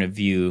story point of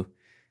view,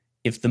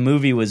 if the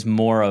movie was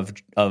more of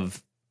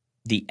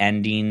the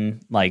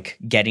ending,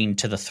 getting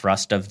to the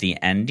thrust of the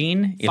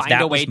ending, if find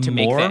that a way was to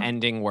more, make the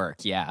ending work,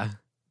 yeah.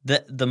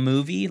 The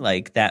movie,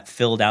 that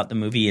filled out the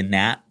movie in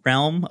that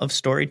realm of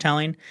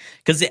storytelling.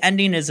 Because the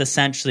ending is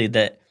essentially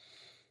that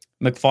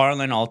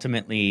McFarlane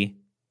ultimately,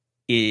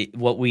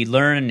 what we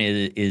learn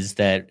is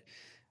that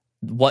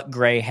what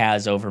Gray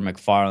has over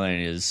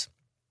McFarlane is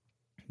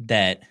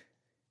that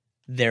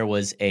there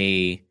was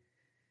they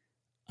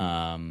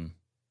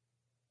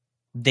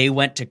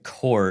went to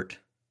court.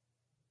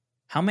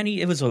 How many?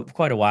 It was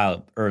quite a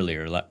while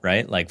earlier,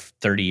 right? Like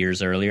 30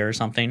 years earlier or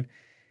something.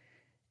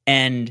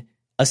 And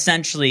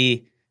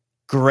essentially,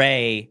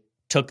 Gray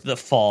took the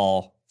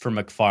fall for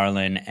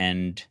McFarlane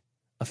and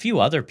a few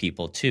other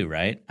people too,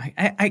 right?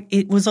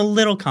 It was a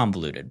little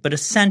convoluted, but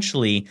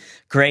essentially,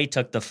 Gray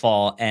took the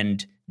fall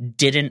and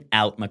didn't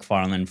out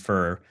McFarlane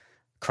for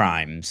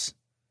crimes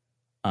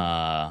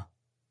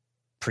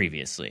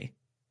previously.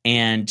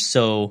 And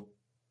so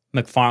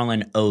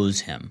McFarlane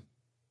owes him.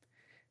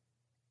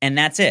 And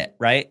that's it,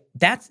 right?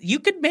 You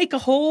could make a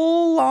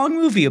whole long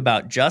movie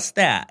about just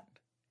that.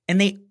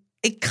 And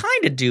it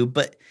kind of do,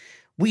 but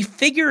we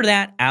figure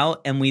that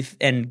out, and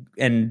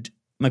and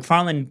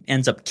McFarlane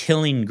ends up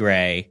killing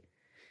Gray,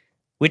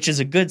 which is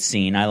a good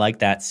scene. I like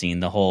that scene,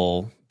 the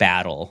whole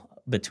battle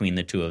between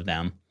the two of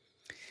them.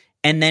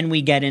 And then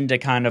we get into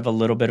kind of a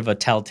little bit of a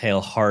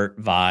Telltale Heart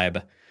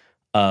vibe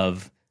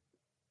of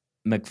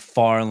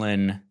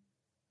McFarlane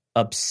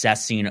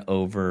obsessing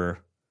over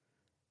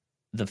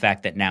the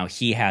fact that now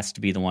he has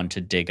to be the one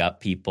to dig up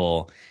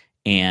people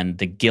and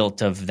the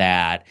guilt of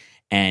that.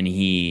 And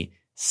he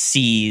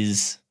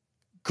sees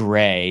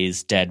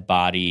Gray's dead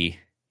body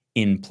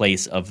in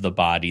place of the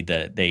body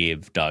that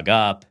they've dug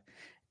up,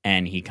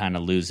 and he kind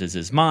of loses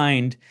his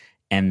mind.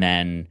 And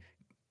then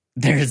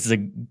there's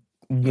a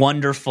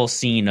wonderful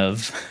scene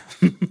of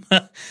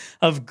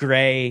of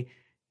Gray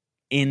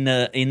in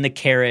the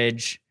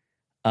carriage,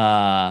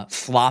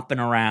 flopping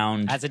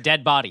around as a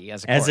dead body,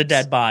 as a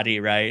dead body,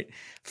 right?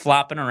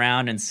 Flopping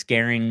around and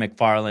scaring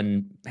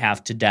McFarlane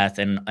half to death,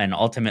 and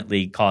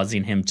ultimately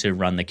causing him to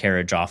run the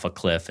carriage off a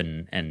cliff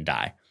and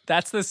die.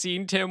 That's the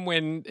scene, Tim,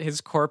 when his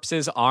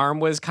corpse's arm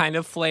was kind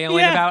of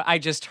flailing about. I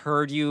just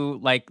heard you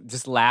like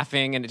just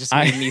laughing, and it just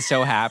made me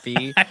so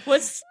happy. I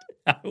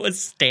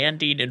was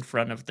standing in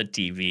front of the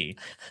TV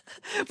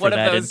for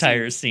that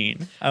entire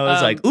scene. I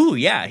was like, "Ooh,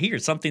 yeah, here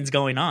something's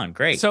going on.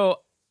 Great."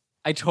 So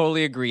I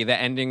totally agree. The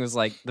ending was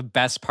like the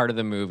best part of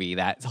the movie,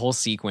 that whole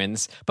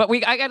sequence. But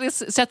I got to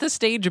set the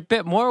stage a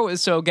bit more. It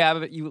was so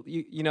Gab,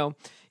 you know,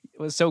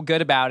 it was so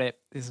good about it.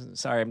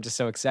 Sorry, I'm just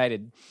so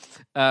excited.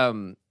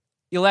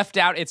 You left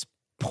out it's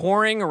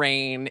pouring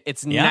rain.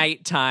 It's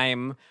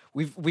nighttime.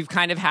 We've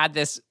kind of had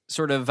this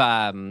sort of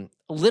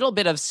little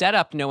bit of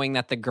setup, knowing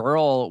that the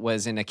girl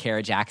was in a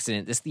carriage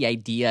accident. The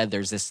idea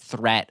there's this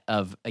threat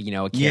of a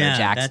carriage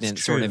accident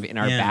sort of in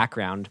our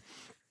background.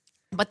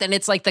 But then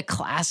it's like the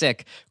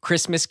classic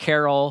Christmas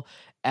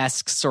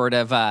Carol-esque sort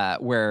of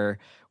where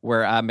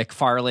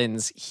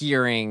McFarlane's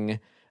hearing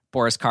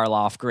Boris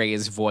Karloff,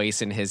 Gray's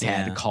voice in his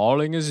head,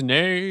 calling his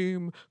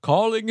name,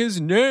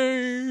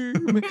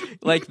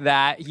 like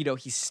that.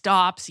 He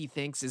stops. He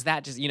thinks, is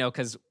that just,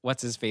 because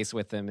what's his face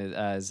with him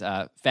as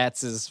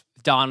Fetz is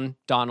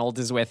Donald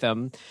is with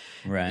him,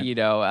 right?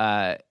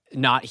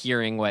 Not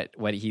hearing what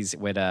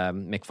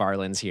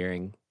McFarlane's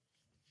hearing.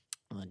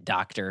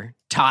 Dr.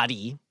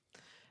 Toddy,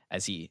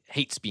 as he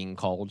hates being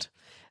called.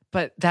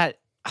 But that,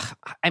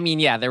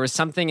 there was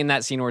something in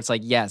that scene where it's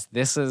like, yes,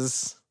 this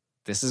is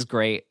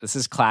great. This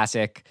is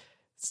classic.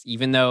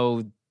 Even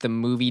though the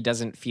movie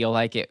doesn't feel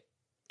like it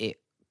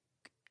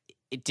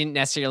didn't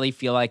necessarily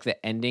feel like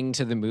the ending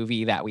to the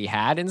movie that we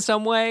had in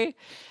some way.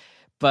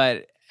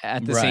 But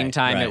at the same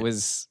time, it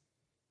was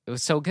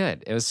so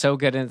good. It was so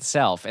good in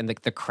itself. And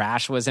the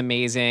crash was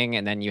amazing.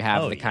 And then you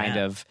have kind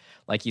of,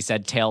 like you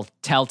said,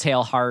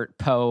 Telltale Heart,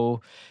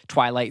 Poe,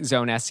 Twilight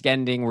Zone-esque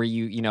ending where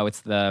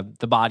it's the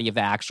body of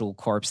the actual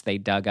corpse they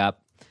dug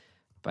up.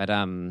 But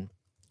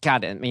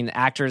God, the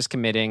actors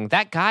committing.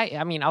 That guy,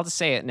 I'll just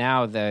say it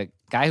now, the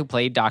guy who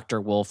played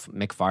Dr. Wolf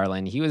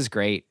McFarlane, he was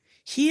great.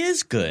 He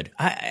is good.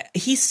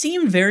 He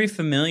seemed very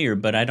familiar,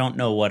 but I don't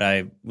know what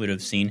I would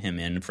have seen him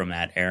in from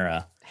that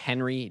era.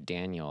 Henry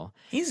Daniel.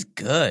 He's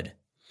good.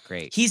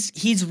 Great.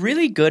 He's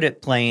really good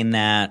at playing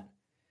that.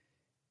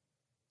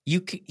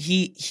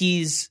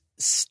 He's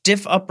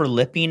stiff upper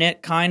lipping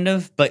it kind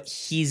of, but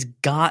he's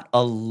got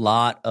a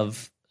lot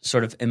of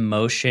sort of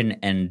emotion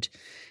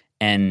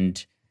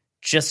and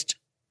just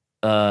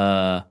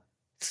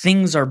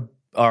things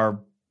are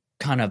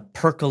kind of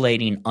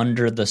percolating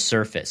under the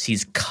surface.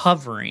 He's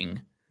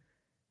covering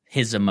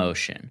his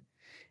emotion,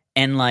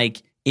 and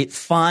like it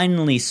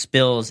finally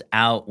spills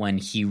out when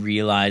he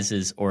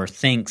realizes or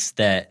thinks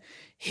that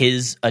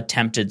his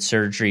attempted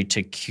surgery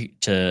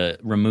to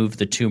remove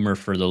the tumor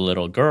for the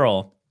little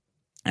girl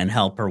and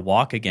help her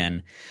walk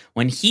again,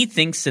 when he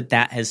thinks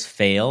that has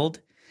failed,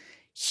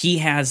 he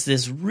has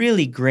this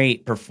really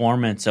great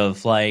performance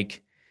of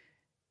like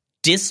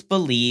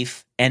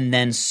disbelief and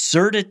then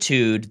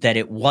certitude that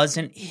it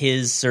wasn't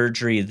his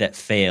surgery that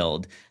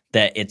failed,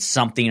 that it's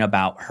something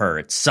about her,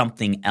 it's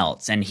something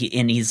else. And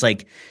he's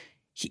like,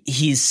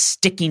 he's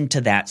sticking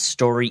to that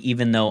story,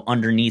 even though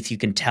underneath you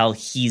can tell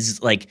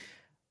he's like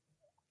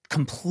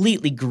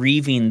completely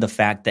grieving the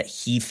fact that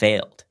he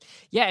failed.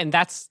 Yeah, and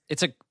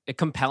it's a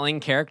compelling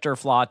character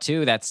flaw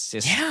too. That's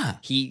just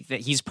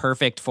he's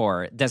perfect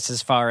for. That's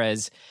as far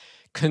as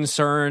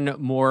concern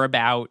more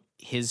about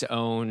his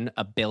own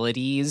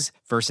abilities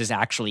versus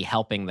actually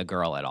helping the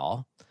girl at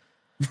all.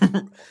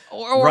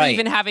 or Right.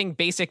 even having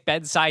basic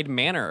bedside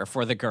manner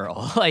for the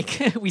girl.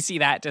 Like, we see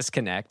that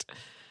disconnect.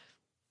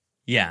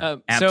 Yeah,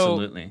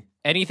 absolutely. So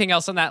anything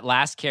else on that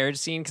last carriage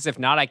scene? Because if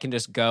not, I can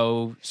just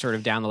go sort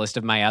of down the list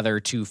of my other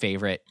two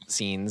favorite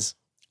scenes.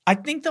 I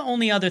think the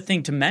only other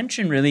thing to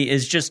mention really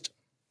is just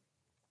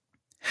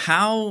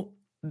how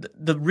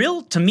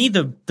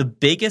the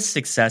biggest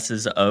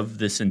successes of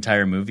this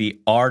entire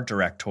movie are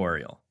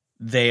directorial.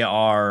 They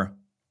are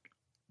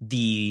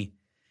the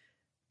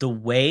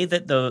way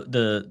that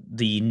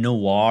the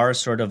noir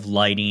sort of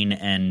lighting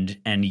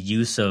and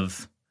use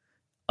of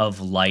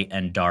light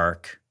and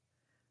dark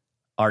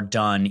are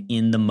done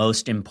in the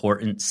most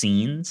important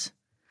scenes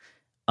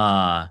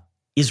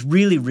is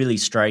really, really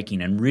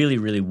striking and really,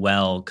 really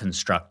well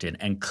constructed,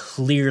 and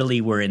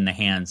clearly we're in the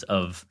hands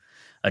of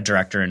a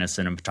director and a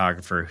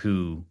cinematographer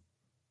who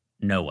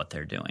know what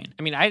they're doing.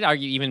 I mean, I'd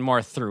argue even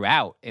more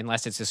throughout,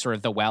 unless it's just sort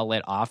of the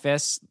well-lit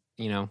office,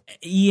 you know?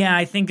 Yeah,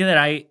 I think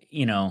that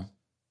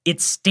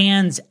it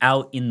stands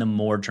out in the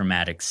more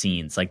dramatic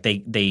scenes. Like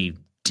they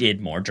did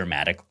more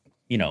dramatic,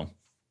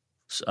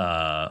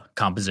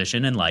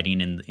 composition and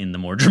lighting in the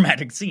more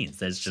dramatic scenes.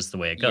 That's just the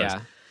way it goes.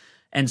 Yeah.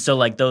 And so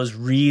like those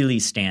really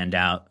stand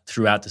out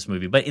throughout this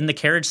movie. But in the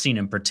carriage scene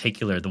in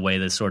particular, the way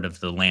the sort of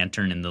the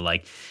lantern and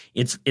the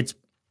it's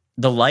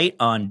the light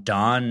on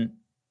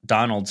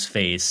Donald's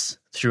face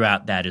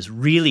throughout that is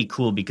really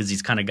cool because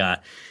he's kind of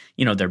got,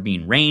 they're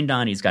being rained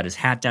on. He's got his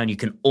hat down. You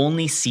can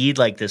only see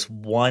like this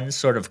one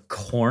sort of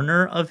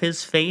corner of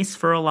his face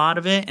for a lot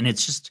of it. And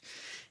it's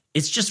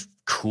just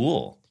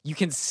cool. You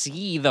can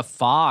see the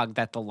fog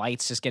that the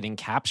light's just getting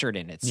captured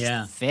in. It's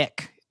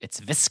thick. It's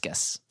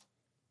viscous.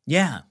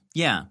 Yeah.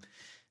 Yeah.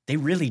 They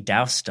really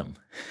doused him.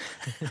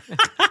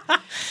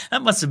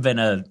 That must have been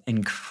an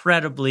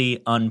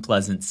incredibly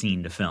unpleasant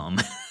scene to film.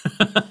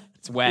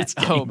 It's wet.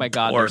 Oh my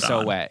God, they're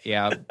so wet.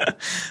 Yeah.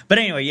 But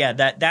anyway, yeah,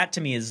 that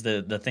to me is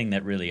the thing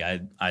that really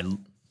I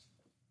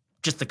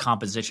just the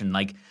composition.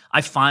 Like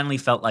I finally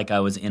felt like I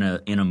was in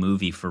a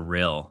movie for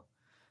real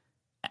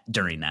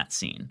during that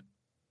scene.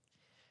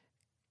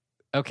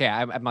 Okay,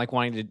 I'm like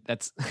wanting to.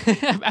 That's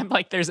I'm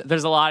like there's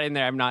a lot in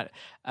there. I'm not.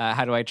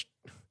 How do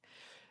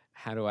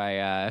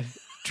I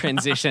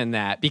transition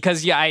that?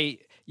 Because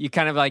you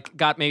kind of like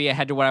got maybe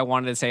ahead to what I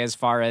wanted to say as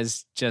far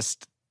as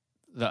just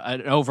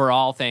an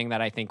overall thing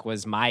that I think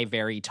was my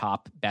very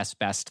top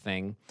best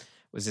thing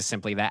was just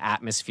simply that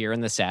atmosphere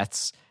and the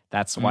sets.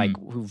 That's like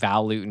who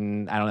Val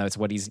Lewton, I don't know, it's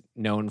what he's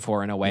known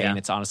for in a way, and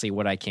it's honestly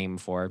what I came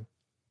for.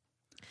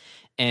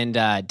 And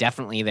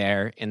definitely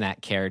there in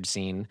that carriage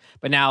scene.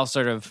 But now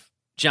sort of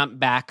jump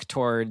back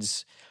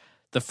towards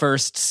the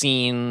first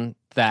scene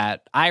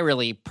that I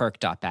really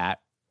perked up at,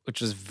 which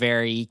was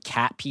very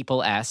Cat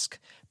People-esque.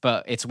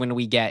 But it's when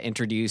we get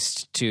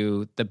introduced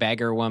to the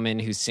beggar woman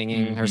who's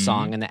singing her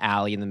song in the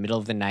alley in the middle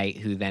of the night,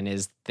 who then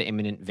is the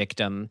imminent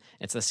victim.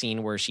 It's the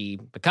scene where she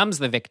becomes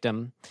the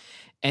victim.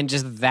 And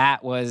just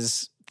that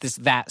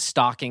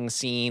stalking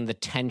scene, the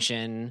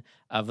tension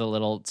of the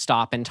little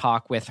stop and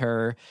talk with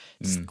her,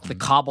 the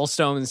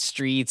cobblestone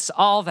streets,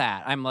 all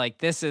that. I'm like,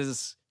 this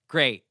is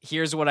great.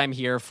 Here's what I'm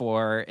here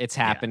for. It's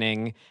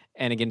happening. Yeah.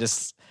 And again,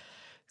 just,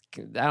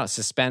 I don't know,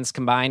 suspense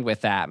combined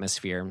with the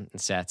atmosphere and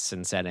sets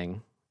and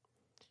setting.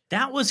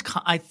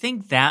 I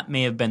think that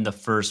may have been the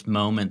first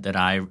moment that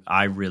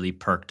I really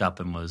perked up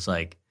and was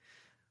like,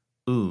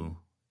 ooh,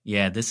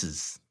 yeah,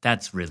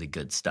 that's really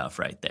good stuff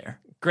right there.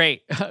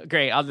 Great.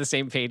 On the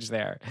same page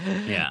there.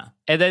 Yeah.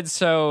 And then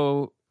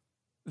so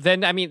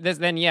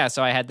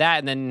I had that,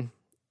 and then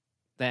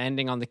the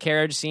ending on the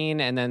carriage scene,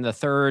 and then the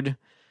third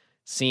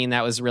scene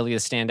that was really a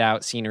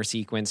standout scene or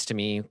sequence to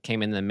me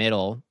came in the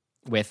middle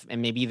with,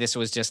 and maybe this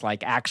was just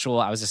like I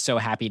was just so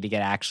happy to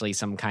get actually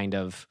some kind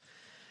of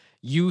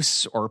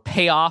use or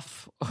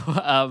payoff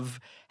of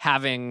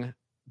having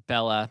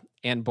Bella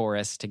and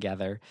Boris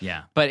together.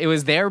 Yeah. But it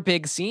was their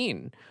big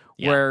scene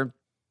where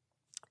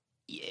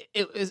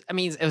it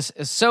was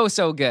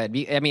so good.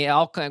 I mean, it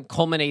all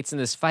culminates in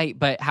this fight,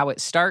 but how it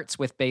starts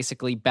with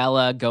basically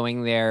Bella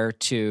going there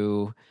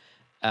to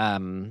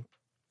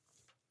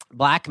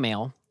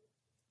blackmail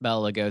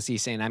Bela Lugosi,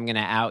 saying, I'm going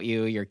to out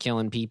you. You're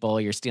killing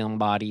people. You're stealing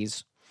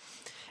bodies.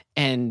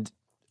 And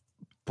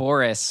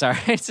Boris, sorry,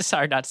 it's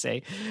hard not to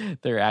say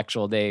their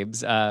actual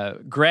names. John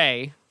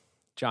Gray,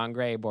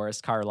 Boris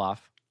Karloff.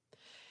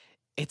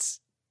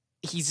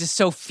 He's just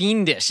so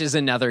fiendish is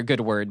another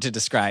good word to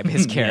describe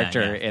his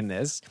character in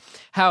this.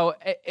 How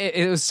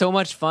it was so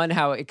much fun,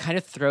 how it kind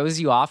of throws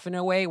you off in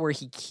a way where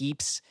he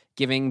keeps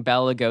giving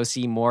Bela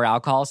Lugosi more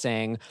alcohol,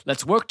 saying,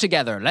 let's work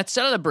together, let's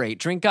celebrate,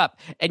 drink up.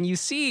 And you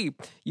see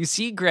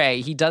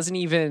Gray, he doesn't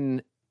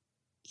even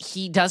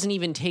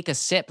take a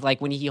sip. Like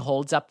when he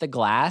holds up the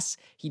glass,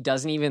 he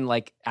doesn't even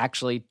like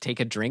actually take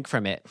a drink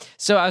from it.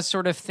 So I was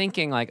sort of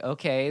thinking like,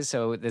 okay,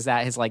 so is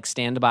that his like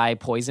standby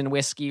poison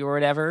whiskey or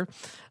whatever?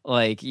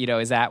 Like,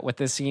 is that what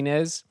this scene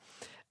is?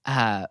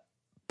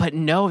 But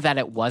know that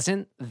it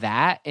wasn't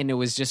that, and it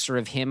was just sort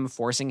of him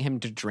forcing him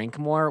to drink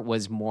more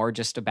was more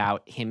just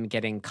about him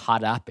getting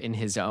caught up in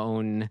his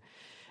own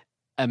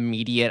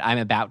immediate, I'm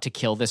about to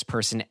kill this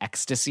person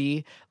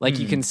ecstasy. Like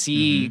you can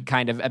see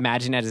kind of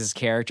imagine as his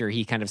character,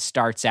 he kind of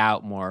starts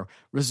out more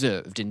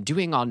reserved and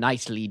doing all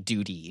knightly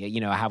duty, you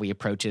know, how he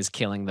approaches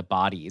killing the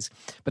bodies.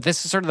 But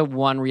this is sort of the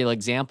one real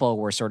example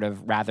where sort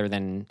of rather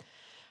than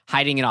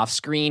hiding it off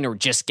screen or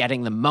just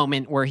getting the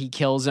moment where he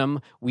kills him,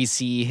 we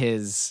see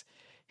his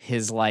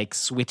like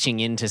switching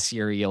into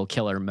serial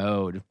killer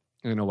mode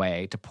in a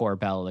way to poor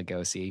Bela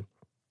Lugosi.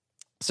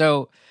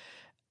 So,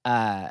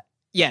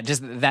 yeah,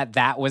 just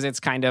that was its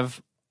kind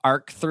of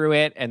arc through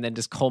it, and then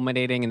just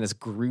culminating in this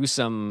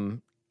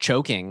gruesome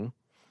choking,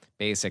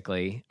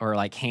 basically, or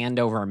like hand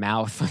over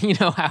mouth, you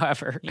know,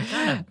 however he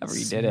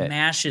did it.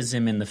 Smashes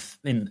him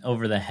in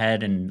over the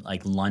head and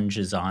like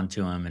lunges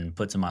onto him and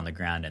puts him on the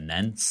ground and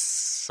then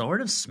sort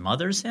of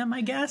smothers him,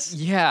 I guess.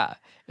 Yeah,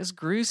 it's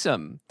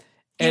gruesome.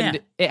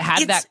 And it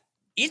had that.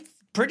 It's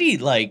pretty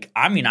like,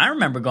 I mean, I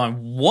remember going,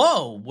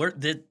 whoa,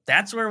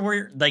 that's where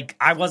we're like,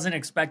 I wasn't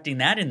expecting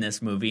that in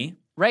this movie.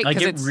 Right.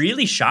 Like it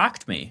really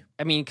shocked me.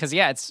 I mean, because,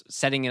 it's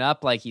setting it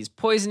up like he's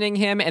poisoning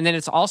him. And then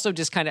it's also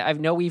just kind of, I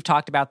know we've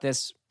talked about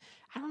this.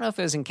 I don't know if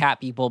it was in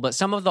Cat People, but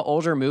some of the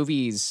older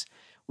movies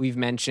we've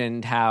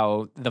mentioned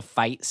how the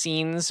fight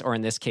scenes, or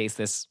in this case,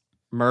 this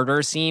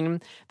murder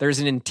scene, there's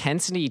an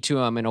intensity to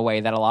them in a way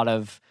that a lot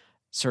of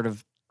sort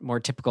of more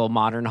typical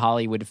modern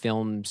Hollywood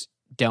films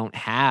don't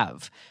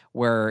have,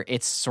 where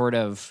it's sort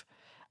of,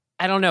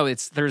 I don't know,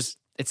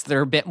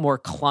 they're a bit more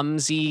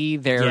clumsy.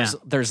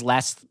 There's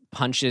less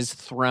punches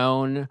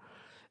thrown.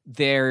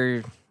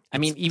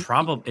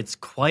 It's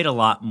quite a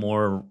lot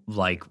more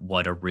like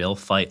what a real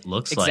fight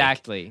looks like.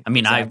 Exactly. I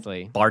mean, I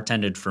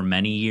bartended for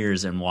many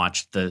years and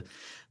watched the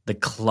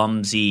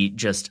clumsy,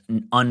 just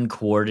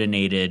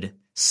uncoordinated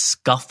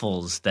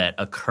scuffles that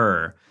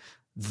occur.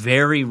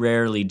 Very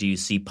rarely do you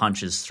see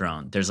punches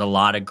thrown. There's a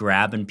lot of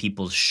grabbing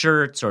people's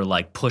shirts or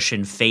like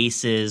pushing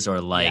faces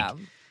or like,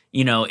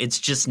 you know, it's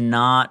just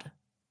not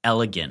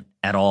elegant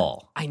at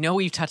all. I know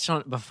we've touched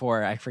on it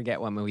before. I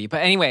forget what movie.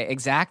 But anyway,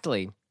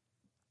 exactly.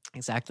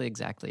 And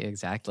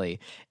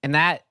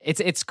that,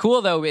 it's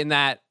cool though in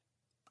that.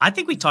 I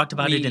think we talked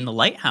about it in The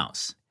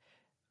Lighthouse.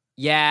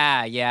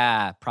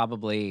 Yeah,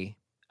 probably.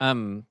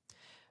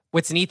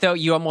 What's neat, though,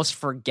 you almost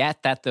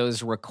forget that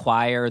those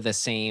require the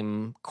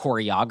same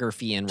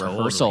choreography and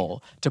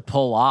rehearsal to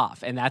pull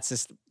off. And that's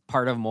just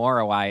part of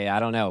more why, I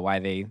don't know, why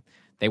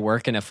they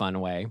work in a fun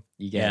way.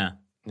 You get,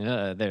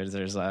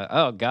 there's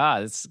oh,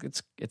 God,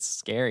 it's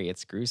scary.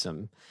 It's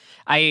gruesome.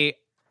 I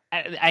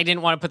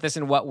didn't want to put this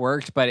in what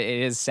worked, but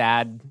it is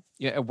sad.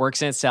 It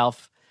works in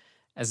itself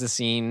as a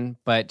scene,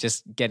 but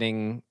just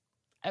it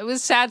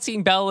was sad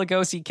seeing Bela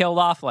Lugosi killed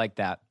off like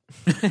that.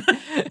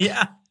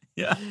 Yeah.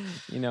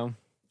 You know.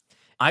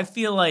 I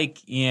feel like,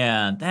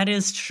 that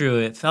is true.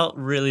 It felt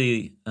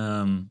really...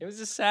 it was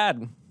just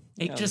sad.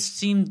 It just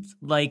seemed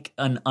like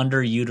an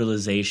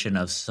underutilization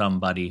of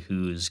somebody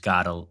who's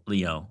got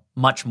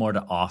much more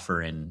to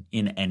offer in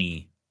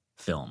any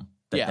film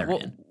that they're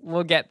in.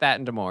 We'll get that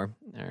into more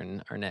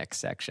in our next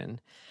section.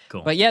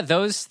 Cool. But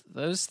those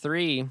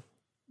three,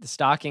 the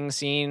stalking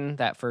scene,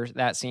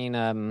 that scene,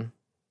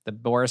 the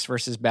Boris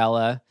versus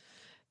Bella,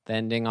 the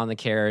ending on the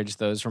carriage,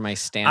 those were my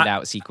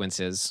standout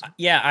sequences.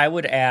 Yeah, I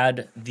would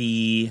add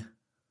the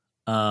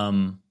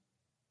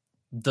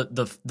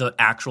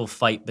actual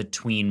fight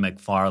between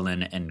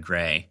McFarlane and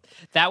Gray.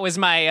 That was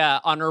my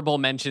honorable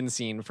mention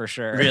scene for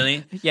sure.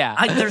 Really?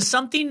 Yeah. There's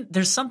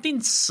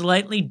something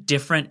slightly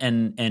different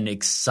and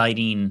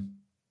exciting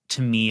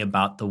to me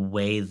about the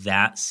way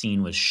that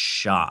scene was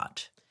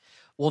shot.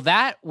 Well,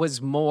 that was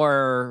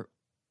more...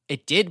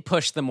 It did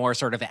push the more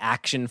sort of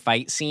action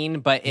fight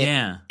scene, but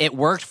it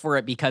worked for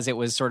it because it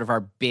was sort of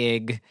our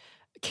big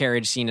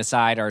carriage scene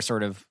aside, our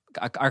sort of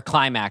our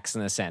climax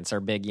in a sense, our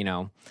big,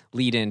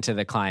 lead into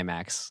the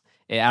climax.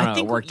 I don't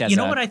know, it worked as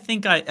what I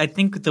think? I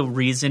think the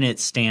reason it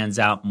stands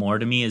out more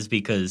to me is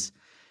because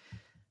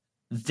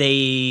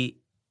they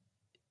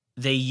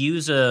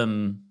use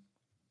a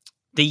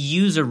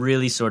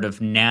really sort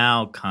of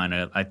now kind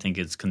of, I think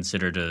it's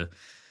considered a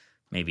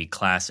maybe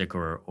classic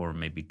or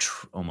maybe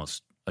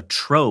almost a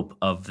trope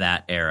of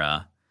that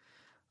era,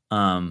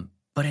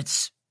 but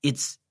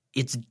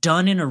it's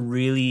done in a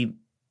really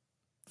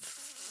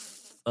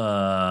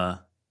a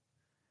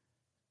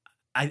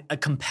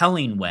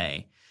compelling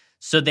way.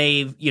 So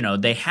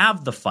they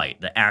have the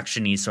fight, the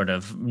actiony sort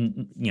of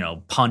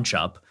punch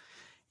up,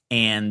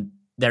 and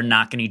they're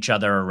knocking each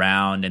other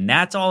around, and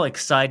that's all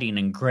exciting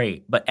and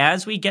great. But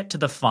as we get to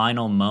the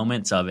final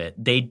moments of it,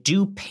 they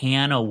do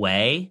pan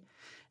away.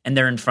 And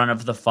they're in front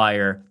of the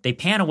fire. They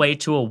pan away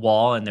to a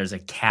wall, and there's a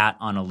cat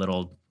on a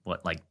little,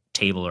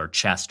 table or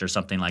chest or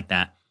something like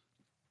that.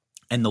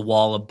 And the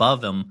wall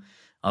above them,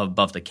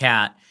 above the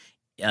cat,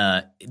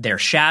 their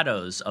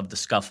shadows of the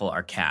scuffle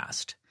are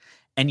cast.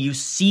 And you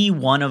see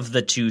one of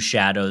the two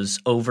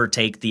shadows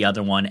overtake the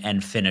other one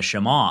and finish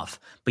him off.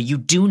 But you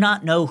do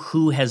not know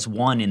who has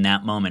won in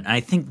that moment. And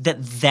I think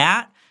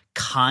that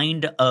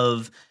kind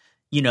of,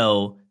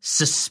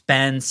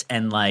 suspense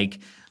and like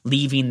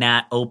leaving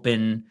that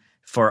open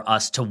for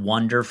us to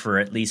wonder for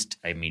at least,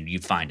 I mean, you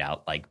find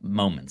out like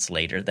moments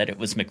later that it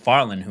was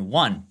McFarlane who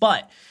won,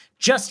 but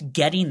just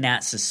getting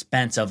that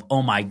suspense of,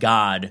 oh my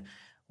God,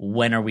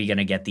 when are we going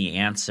to get the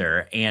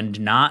answer? And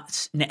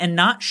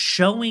not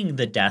showing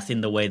the death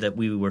in the way that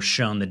we were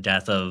shown the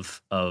death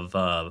of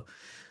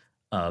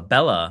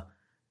Bella,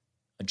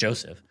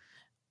 Joseph.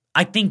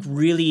 I think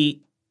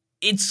really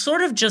it's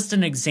sort of just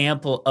an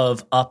example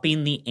of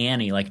upping the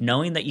ante, like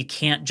knowing that you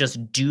can't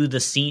just do the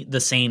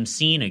same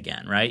scene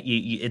again, right?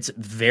 It's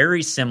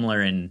very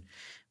similar in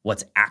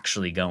what's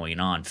actually going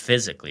on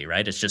physically,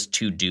 right? It's just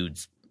two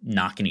dudes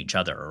knocking each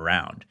other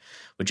around,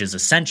 which is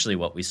essentially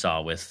what we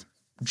saw with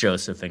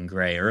Joseph and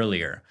Gray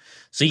earlier.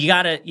 So you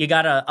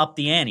gotta up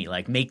the ante,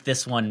 like make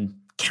this one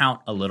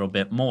count a little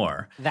bit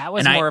more. That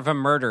was more of a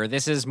murder.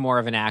 This is more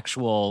of an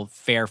actual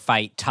fair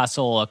fight,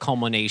 tussle, a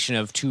culmination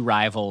of two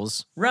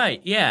rivals.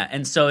 Right, yeah.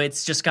 And so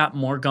it's just got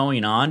more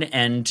going on,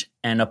 and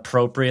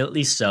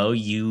appropriately so,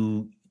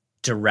 you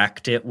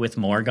direct it with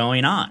more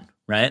going on,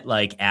 right?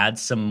 Like add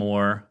some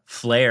more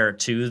flair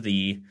to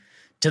the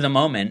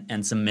moment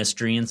and some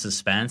mystery and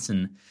suspense,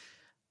 and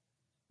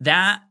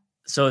that.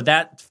 So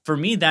that for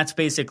me, that's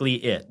basically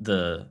it.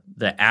 The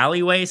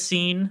alleyway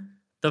scene,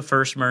 the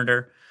first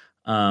murder,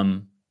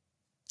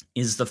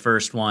 is the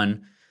first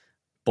one.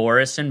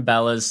 Boris and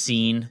Bella's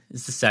scene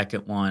is the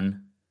second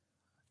one.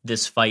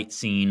 This fight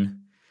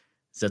scene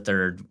is the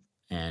third,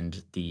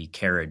 and the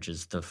carriage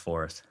is the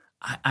fourth.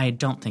 I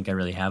don't think I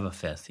really have a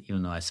fifth,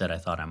 even though I said I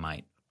thought I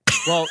might.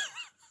 Well,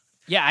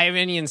 yeah, I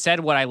haven't even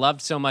said what I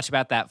loved so much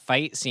about that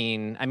fight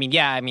scene.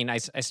 I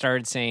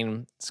started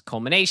saying it's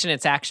culmination,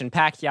 it's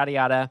action-packed, yada,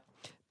 yada.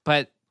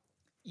 But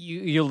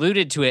you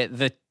alluded to it,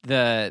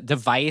 the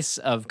device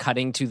of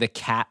cutting to the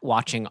cat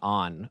watching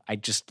on. I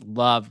just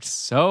loved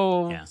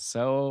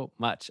so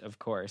much, of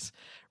course,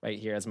 right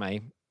here as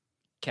my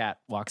cat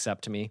walks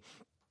up to me.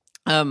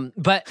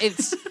 But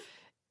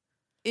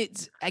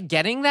it's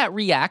getting that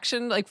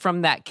reaction like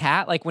from that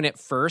cat, like when it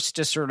first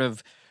just sort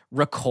of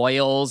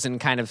recoils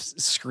and kind of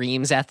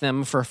screams at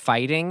them for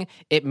fighting.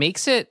 It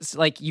makes it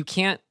like you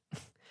can't.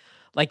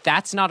 Like,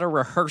 that's not a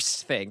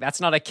rehearsed thing.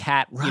 That's not a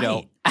cat,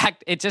 right.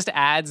 Act. It just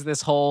adds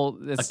this whole...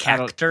 a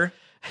character?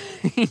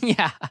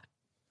 Yeah.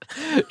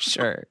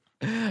 Sure.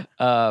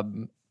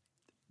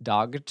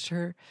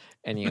 Dogter?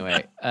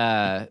 Anyway.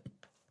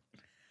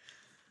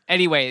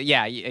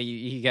 Yeah,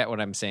 you get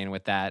what I'm saying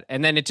with that.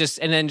 And then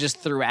just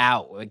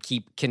throughout,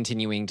 keep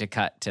continuing to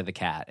cut to the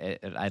cat.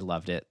 I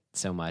loved it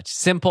so much.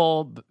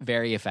 Simple,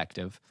 very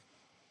effective.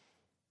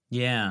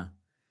 Yeah.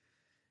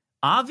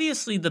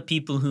 Obviously, the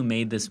people who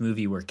made this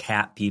movie were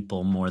cat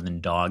people more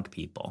than dog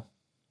people.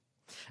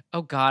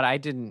 Oh, God, I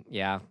didn't.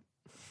 Yeah.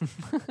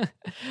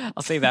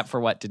 I'll say that for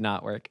what did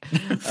not work.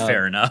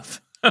 Fair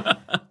enough.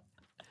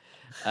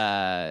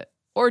 Hey,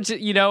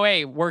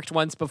 worked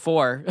once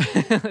before.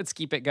 Let's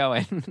keep it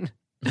going.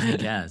 I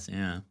guess,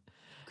 yeah.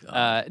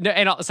 No,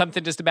 and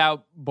something just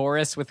about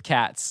Boris with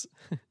cats.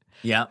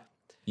 Yeah,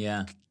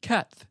 yeah.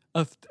 Cat,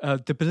 a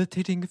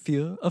debilitating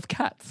fear of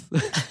cats.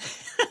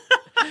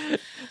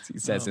 He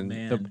says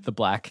the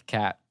Black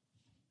Cat.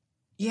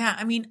 Yeah,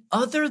 I mean,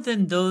 other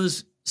than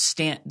those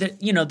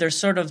there's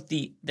sort of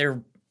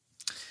they're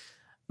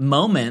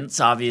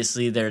moments.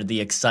 Obviously, they're the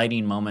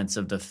exciting moments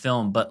of the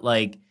film, but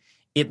like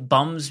it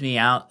bums me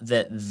out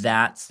that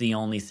that's the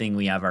only thing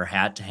we have our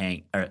hat to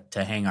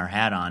hang our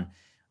hat on.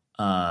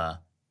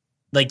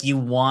 Like you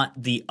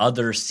want the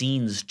other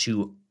scenes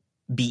to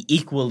be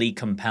equally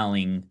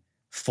compelling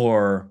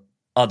for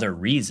other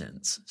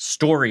reasons,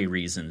 story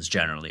reasons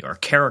generally, or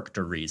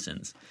character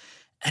reasons.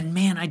 And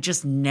man, I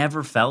just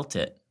never felt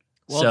it.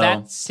 Well,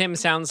 that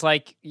sounds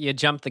like you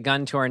jumped the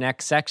gun to our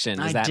next section.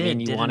 Does that mean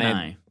you want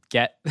to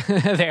get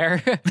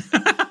there?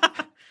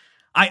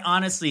 I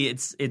honestly,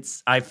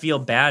 I feel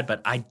bad,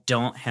 but I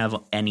don't have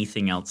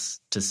anything else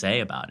to say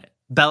about it.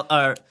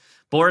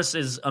 Boris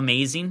is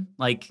amazing.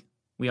 Like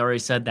we already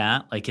said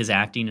that. Like his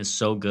acting is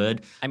so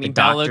good. I mean, the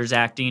doctor's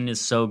acting is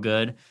so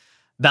good.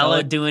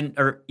 Bella doing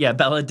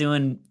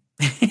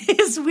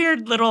his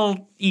weird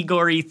little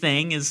Igor-y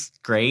thing is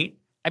great.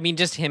 I mean,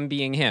 just him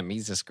being him.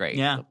 He's just great.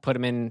 Yeah. Put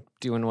him in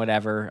doing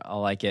whatever.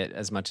 I'll like it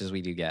as much as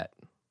we do get.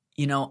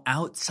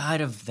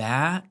 Outside of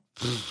that,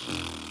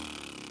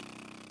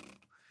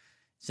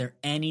 is there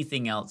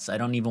anything else? I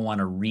don't even want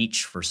to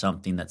reach for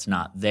something that's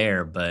not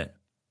there, but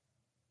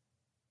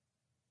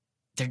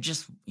they're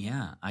just,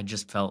 I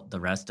just felt the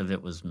rest of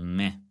it was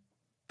meh.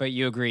 But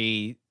you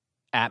agree,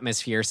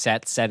 atmosphere,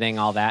 setting,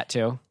 all that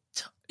too?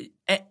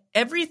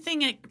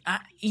 Everything,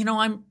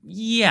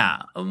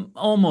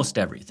 almost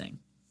everything.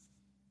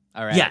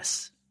 All right.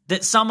 Yes.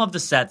 Some of the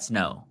sets,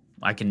 no.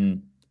 I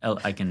can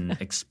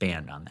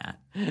expand on that.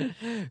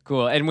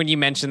 Cool. And when you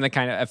mentioned the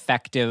kind of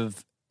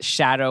effective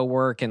shadow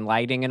work and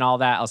lighting and all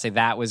that, I'll say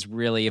that was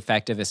really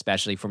effective,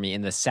 especially for me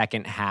in the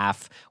second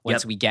half.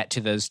 Once we get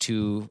to those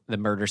two, the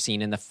murder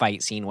scene and the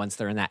fight scene, once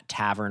they're in that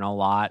tavern a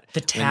lot.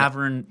 The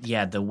tavern,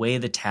 the way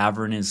the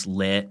tavern is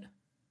lit,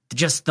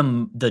 just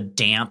the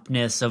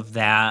dampness of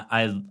that.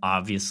 I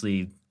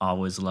obviously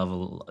always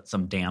love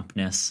some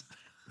dampness.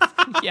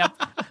 Yep.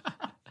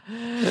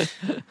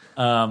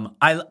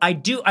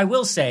 I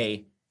will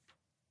say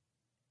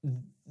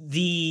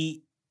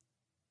the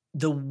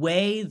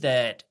way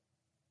that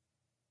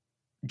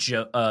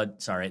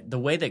the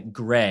way that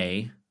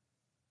Gray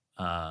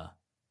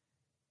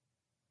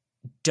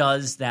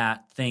does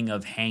that thing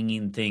of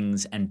hanging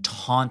things and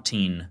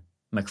taunting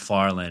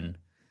McFarlane,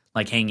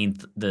 like hanging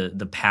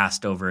the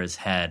past over his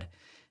head.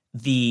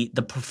 The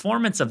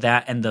performance of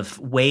that and the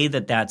way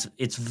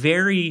it's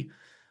very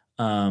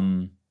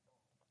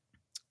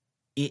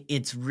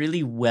it's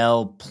really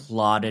well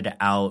plotted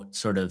out,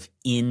 sort of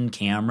in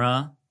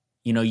camera.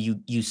 You know,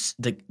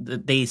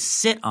 they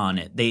sit on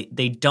it.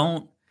 They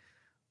don't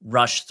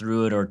rush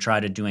through it or try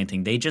to do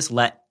anything. They just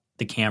let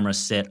the camera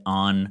sit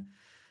on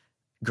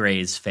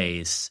Gray's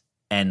face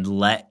and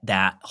let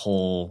that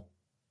whole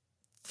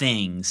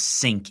thing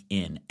sink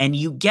in. And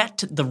you get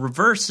to the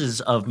reverses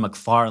of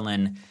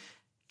McFarlane,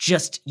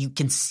 just you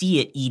can see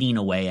it eating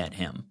away at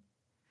him.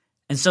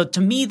 And so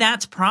to me,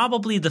 that's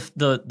probably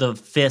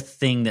the fifth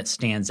thing that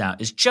stands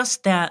out, is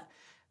just that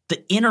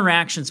the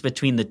interactions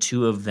between the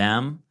two of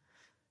them,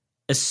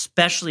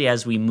 especially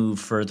as we move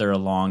further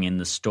along in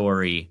the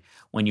story,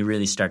 when you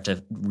really start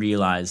to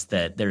realize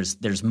that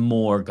there's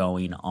more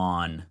going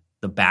on,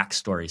 the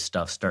backstory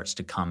stuff starts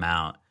to come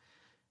out.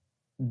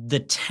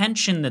 The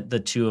tension that the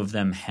two of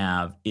them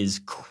have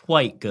is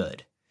quite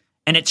good.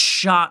 And it's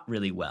shot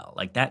really well.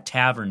 Like, that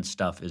tavern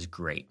stuff is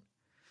great.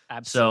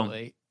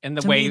 Absolutely. So, and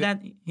the way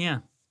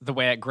the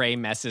way that Gray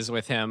messes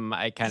with him,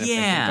 I kind of think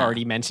you've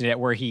already mentioned it,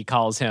 where he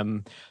calls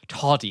him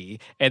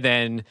Toddy. And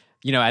then,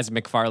 you know, as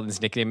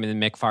McFarlane's nickname,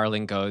 and then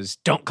McFarlane goes,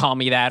 "Don't call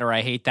me that," or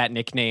 "I hate that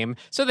nickname."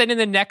 So then in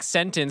the next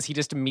sentence, he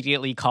just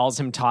immediately calls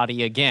him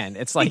Toddy again.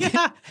 It's like,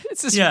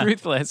 it's just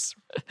ruthless.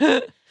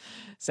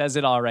 Says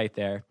it all right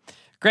there.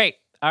 Great.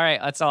 All right.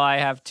 That's all I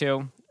have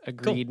too.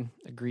 Agreed. Cool.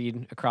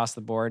 Agreed across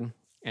the board.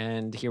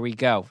 And here we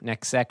go.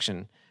 Next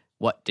section.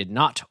 What did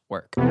not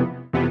work?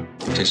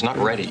 It's not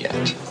ready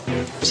yet.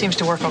 Seems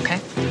to work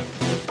okay.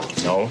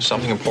 No,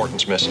 something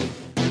important's missing.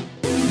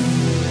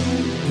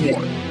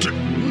 What did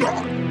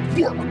not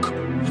work?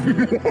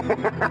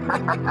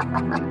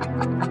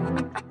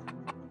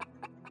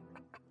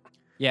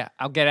 Yeah,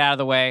 I'll get out of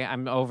the way.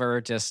 I'm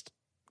over just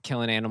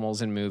killing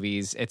animals in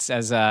movies. It's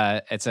as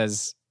I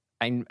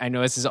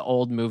know this is an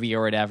old movie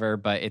or whatever,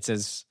 but it's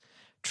as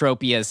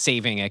tropey as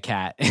saving a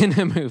cat in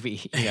a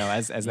movie, you know,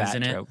 as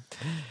that trope.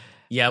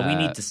 Yeah, we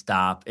need to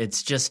stop.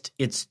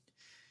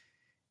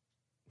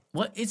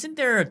 What, isn't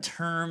there a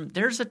term?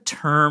 There's a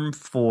term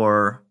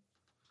for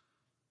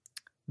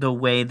the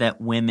way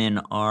that women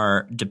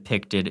are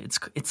depicted.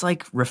 It's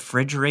like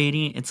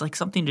refrigerating. It's like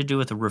something to do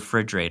with a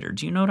refrigerator.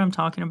 Do you know what I'm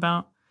talking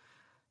about?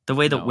 The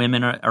way that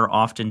women are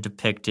often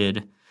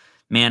depicted.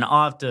 Man,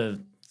 I'll have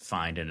to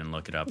find it and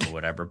look it up or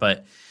whatever.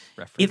 But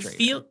it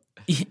feels.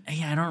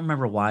 Yeah, I don't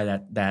remember why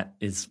that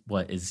is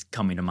what is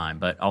coming to mind,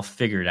 but I'll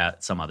figure it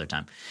out some other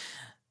time.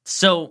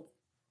 So,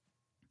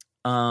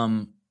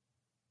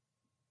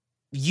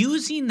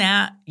 using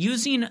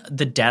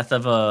the death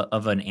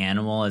of an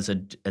animal as a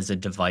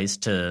device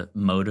to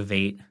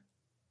motivate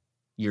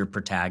your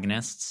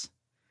protagonists,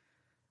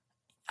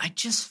 I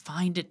just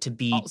find it to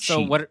be cheap.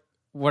 So what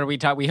are we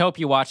talking? We hope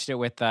you watched it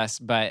with us,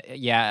 but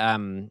yeah,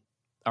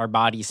 our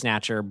body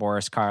snatcher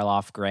Boris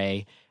Karloff,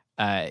 Gray,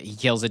 he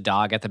kills a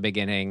dog at the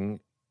beginning.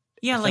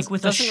 Yeah, like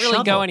with a shovel. Doesn't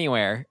really go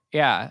anywhere.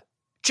 Yeah,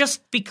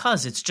 just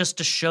because it's just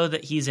to show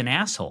that he's an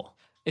asshole.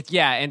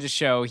 And to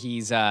show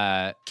he's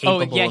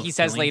capable. He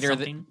says later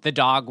that the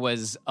dog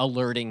was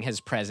alerting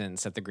his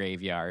presence at the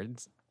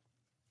graveyards.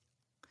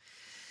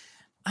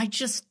 I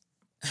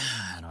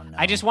don't know.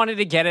 I just wanted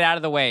to get it out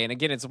of the way. And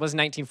again, it was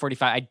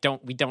 1945.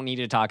 We don't need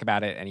to talk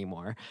about it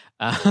anymore.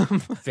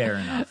 Fair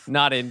enough.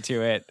 Not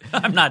into it.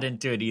 I'm not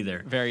into it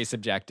either. Very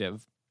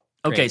subjective.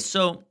 Okay, Great.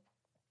 so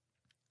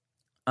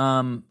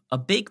a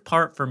big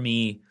part for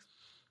me,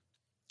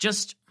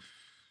 just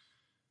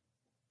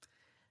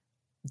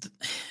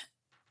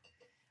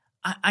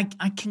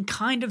I can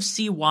kind of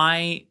see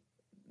why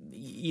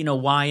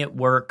it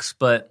works,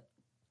 but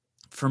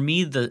for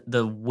me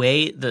the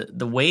way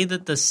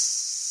that the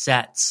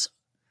sets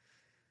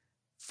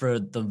for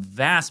the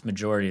vast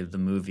majority of the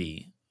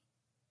movie,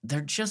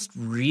 they're just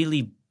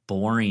really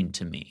boring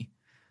to me.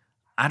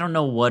 I don't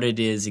know what it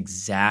is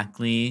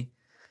exactly.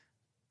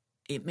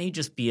 It may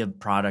just be a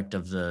product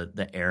of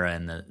the era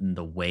and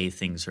the way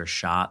things are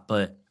shot,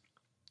 but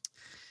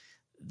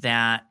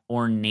that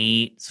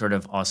ornate, sort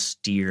of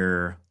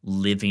austere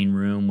living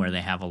room where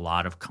they have a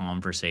lot of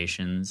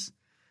conversations,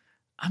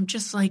 I'm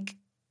just like,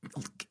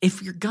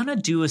 if you're gonna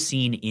do a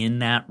scene in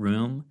that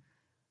room,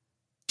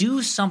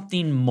 do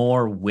something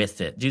more with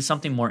it. Do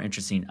something more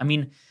interesting. I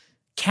mean,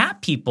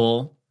 Cat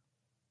People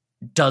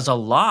does a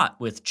lot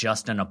with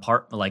just an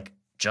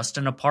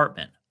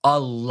apartment. A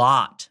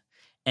lot.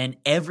 And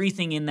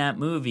everything in that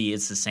movie,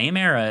 it's the same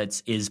era,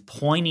 is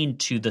pointing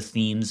to the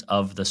themes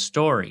of the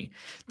story.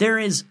 There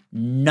is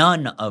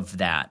none of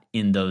that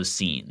in those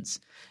scenes.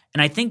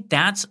 And I think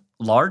that's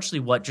largely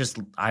what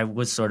I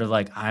was sort of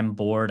like, I'm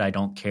bored. I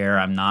don't care.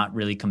 I'm not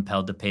really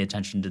compelled to pay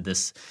attention to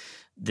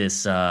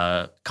this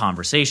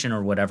conversation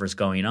or whatever's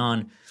going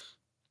on.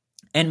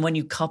 And when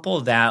you couple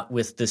that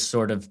with this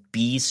sort of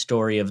B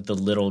story of the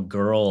little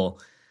girl,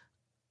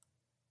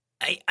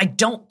 I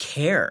don't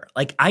care.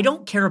 Like, I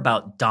don't care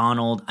about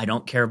Donald. I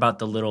don't care about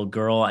the little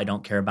girl. I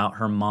don't care about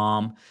her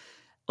mom.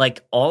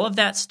 Like, all of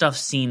that stuff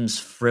seems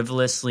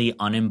frivolously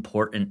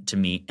unimportant to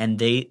me. And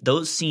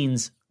those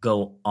scenes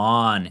go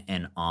on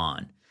and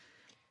on.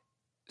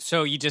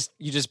 So you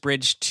just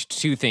bridged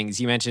two things.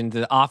 You mentioned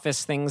the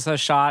office things they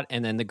shot,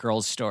 and then the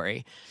girl's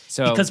story.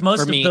 So because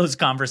most of those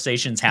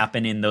conversations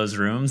happen in those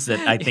rooms, that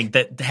I think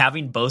that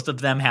having both of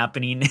them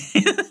happening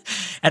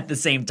at the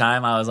same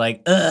time, I was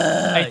like,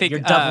 I think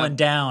you're doubling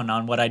down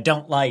on what I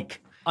don't like.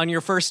 On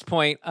your first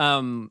point,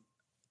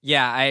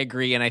 yeah, I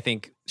agree, and I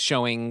think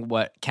showing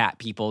what cat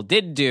people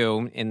did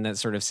do in the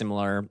sort of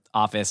similar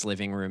office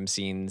living room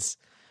scenes.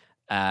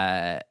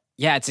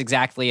 Yeah, it's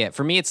exactly it.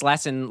 For me, it's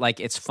less in, like,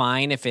 it's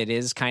fine if it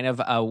is kind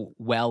of a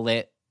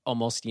well-lit,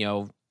 almost,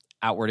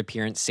 outward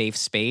appearance safe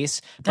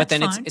space. But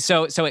then fine. It's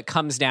so it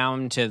comes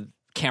down to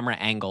camera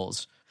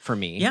angles for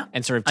me. Yeah.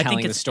 And sort of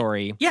telling the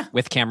story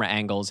with camera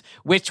angles,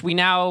 which we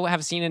now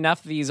have seen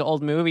enough of these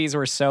old movies.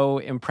 We're so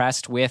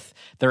impressed with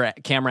their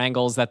camera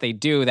angles that they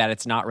do that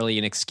it's not really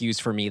an excuse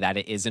for me that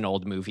it is an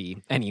old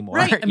movie anymore.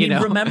 Right. I mean,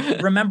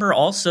 remember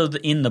also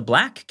in the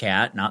Black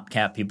Cat, not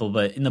Cat People,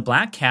 but in the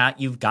Black Cat,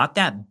 you've got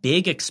that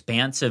big,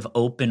 expansive,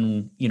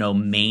 open,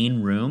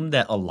 main room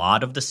that a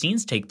lot of the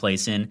scenes take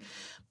place in.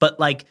 But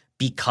like,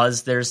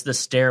 because there's the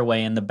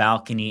stairway and the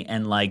balcony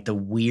and like the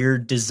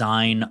weird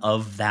design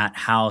of that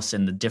house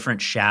and the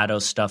different shadow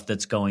stuff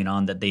that's going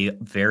on that they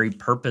very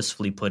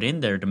purposefully put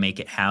in there to make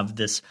it have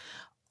this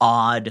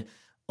odd,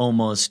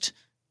 almost,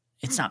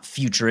 it's not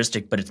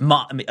futuristic, but it's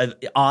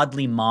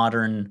oddly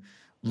modern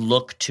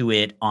look to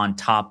it on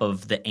top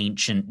of the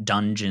ancient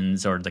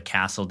dungeons or the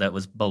castle that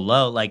was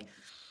below. Like,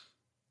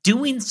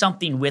 doing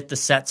something with the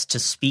sets to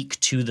speak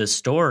to the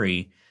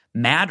story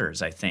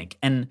matters, I think.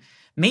 And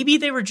maybe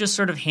they were just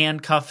sort of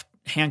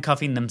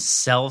handcuffing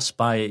themselves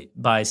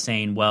by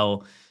saying,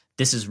 well,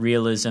 this is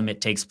realism.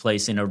 It takes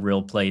place in a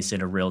real place,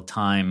 in a real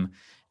time,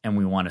 and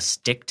we want to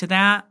stick to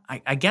that.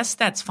 I guess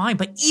that's fine.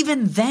 But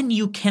even then,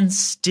 you can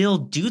still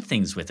do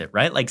things with it,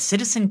 right? Like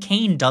Citizen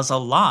Kane does a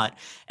lot,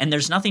 and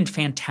there's nothing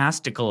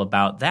fantastical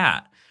about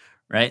that,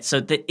 right? So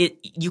that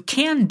you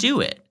can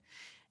do it.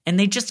 And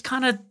they just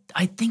kind of,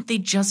 I think they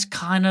just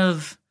kind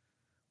of,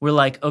 we're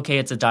like, okay,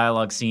 it's a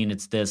dialogue scene.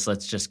 It's this.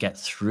 Let's just get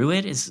through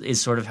it.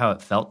 Is sort of how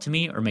it felt to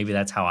me, or maybe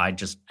that's how I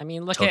just. I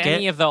mean, look at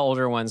any of the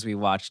older ones we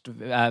watched.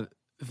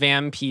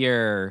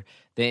 Vampire,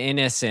 The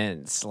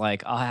Innocents,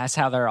 like that's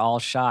how they're all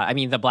shot. I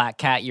mean, the Black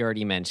Cat you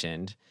already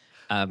mentioned,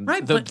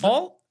 right? But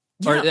all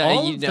Cat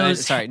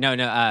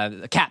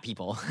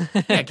People.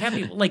 Yeah, Cat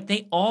People. Like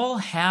they all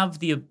have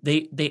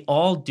they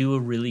all do a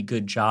really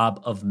good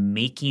job of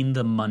making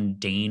the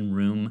mundane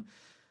room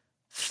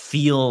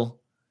feel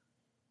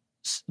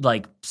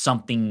like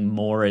something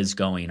more is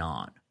going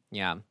on.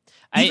 Yeah.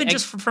 Even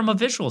just from a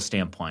visual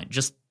standpoint,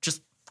 just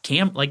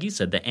like you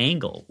said, the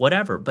angle,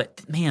 whatever.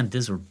 But man,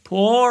 these were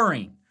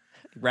boring.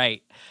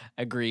 Right.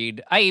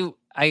 Agreed. I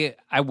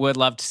would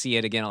love to see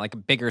it again, like a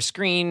bigger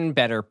screen,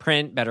 better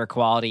print, better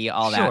quality,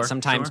 all that.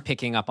 Sometimes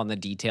picking up on the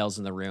details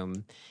in the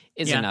room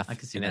is enough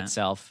in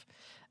itself.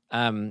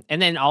 And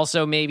then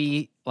also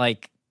maybe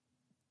like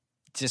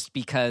just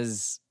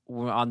because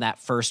on that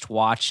first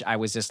watch, I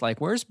was just like,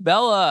 "Where's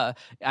Bella?"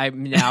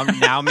 I'm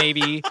now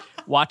maybe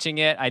watching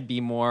it, I'd be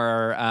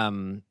more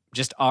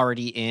just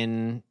already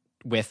in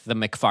with the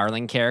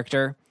McFarlane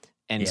character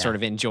and sort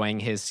of enjoying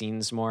his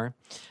scenes more.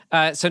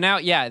 So now,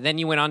 then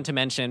you went on to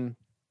mention,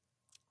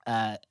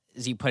 as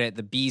you put it,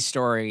 the B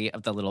story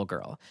of the little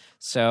girl.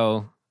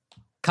 So,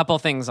 couple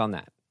things on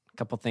that. A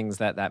couple things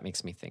that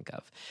makes me think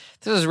of.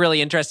 This is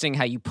really interesting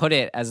how you put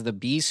it as the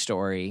B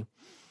story,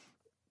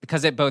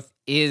 because it both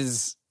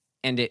is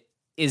and it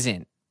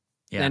isn't.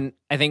 Yeah. And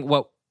I think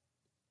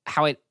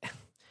how it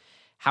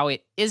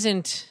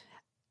isn't,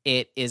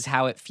 it is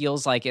how it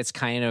feels like it's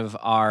kind of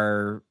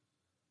our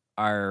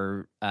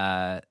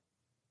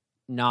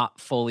not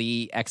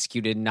fully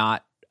executed,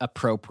 not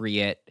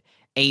appropriate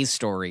A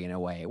story in a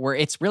way, where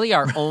it's really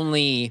our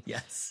only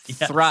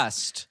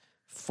thrust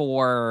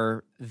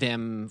for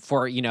them,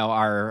 for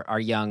our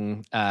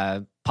young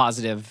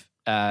positive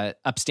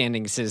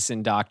upstanding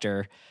citizen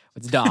doctor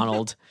with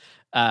Donald.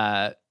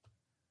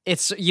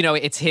 It's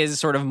it's his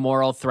sort of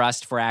moral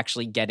thrust for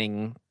actually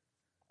getting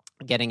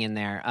in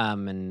there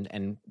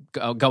and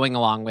going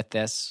along with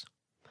this.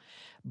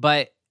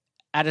 But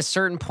at a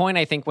certain point,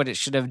 I think what it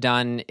should have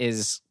done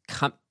is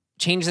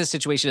change the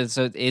situation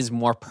so it is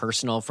more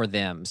personal for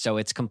them. So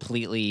it's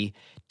completely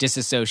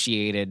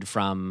disassociated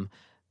from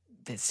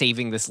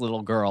saving this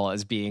little girl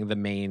as being the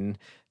main.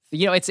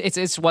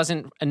 It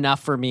wasn't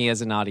enough for me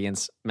as an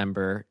audience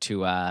member to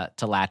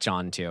latch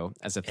on to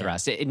as a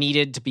thrust. It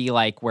needed to be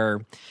like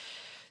where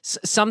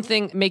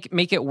something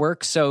make it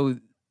work, so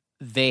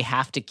they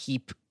have to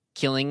keep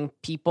killing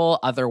people,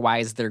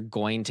 otherwise they're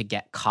going to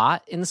get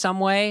caught in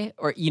some way,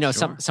 or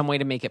Sure. some way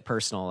to make it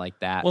personal like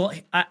that. Well,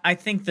 I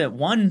think that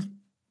one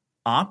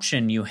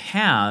option you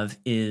have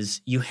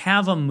is you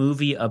have a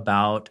movie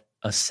about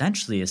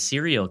essentially a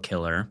serial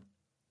killer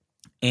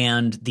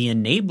and the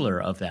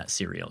enabler of that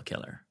serial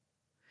killer.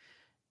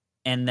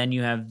 And then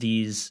you have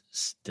this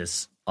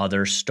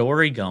other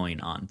story going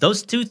on.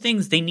 Those two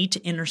things, they need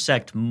to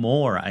intersect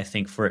more, I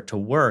think, for it to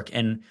work.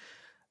 And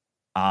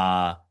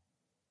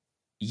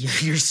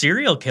your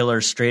serial killer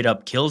straight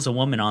up kills a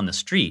woman on the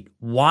street.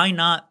 Why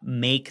not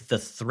make the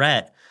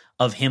threat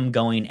of him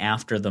going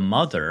after the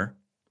mother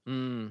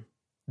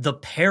the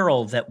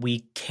peril that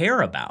we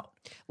care about?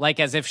 Like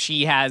as if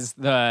it has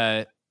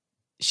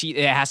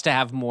to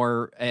have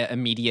more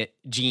immediate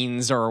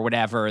genes or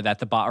whatever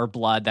that or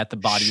blood that the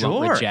body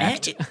won't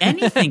reject.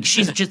 Anything.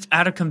 She's just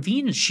out of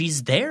convenience.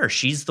 She's there.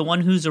 She's the one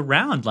who's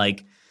around.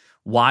 Like,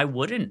 why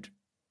wouldn't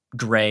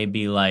Gray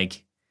be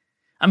like?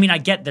 I mean, I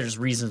get there's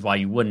reasons why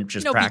you wouldn't,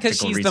 just practical because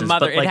she's reasons. the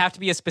mother. But like, it'd have to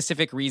be a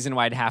specific reason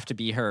why it'd have to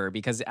be her,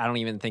 because I don't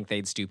even think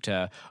they'd stoop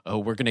to,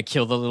 we're going to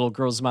kill the little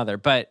girl's mother.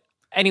 But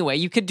anyway,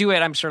 you could do it,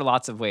 I'm sure,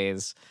 lots of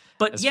ways.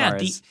 But yeah,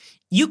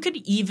 you could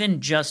even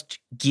just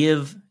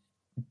give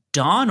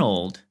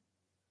Donald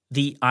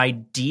the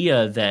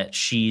idea that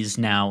she's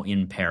now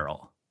in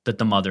peril, that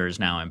the mother is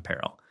now in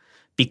peril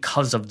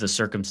because of the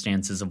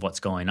circumstances of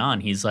what's going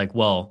on. He's like,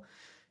 well,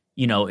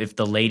 if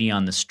the lady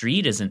on the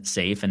street isn't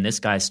safe and this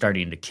guy's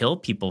starting to kill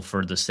people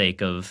for the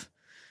sake of,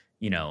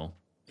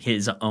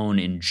 his own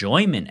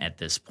enjoyment at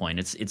this point,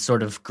 it's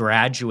sort of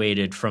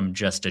graduated from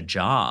just a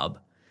job.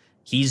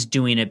 He's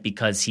doing it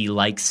because he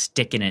likes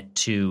sticking it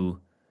to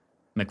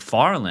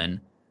McFarlane.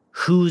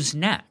 Who's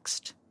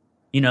next?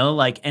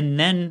 And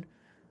then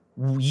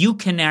you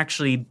can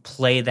actually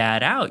play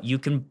that out. You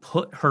can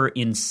put her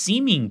in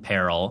seeming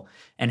peril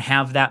and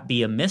have that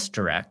be a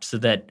misdirect so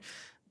that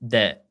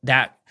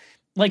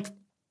like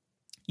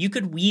you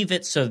could weave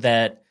it so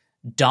that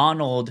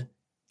Donald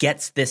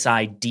gets this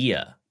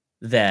idea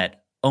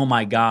that, oh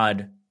my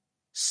God,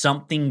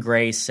 something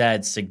Gray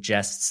said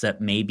suggests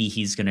that maybe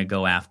he's going to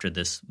go after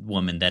this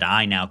woman that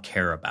I now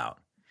care about.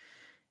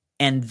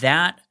 And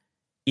that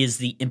is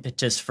the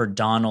impetus for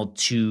Donald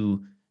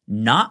to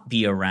not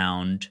be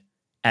around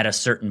at a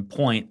certain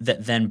point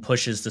that then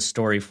pushes the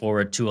story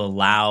forward to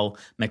allow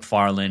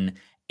McFarlane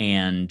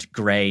and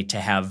Gray to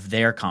have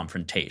their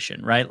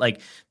confrontation, right?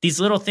 Like these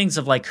little things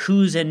of like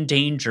who's in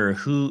danger,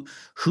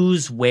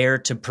 who's where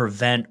to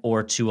prevent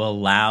or to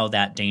allow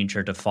that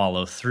danger to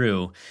follow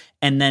through,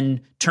 and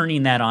then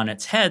turning that on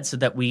its head so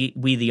that we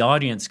the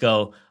audience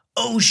go,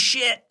 oh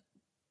shit,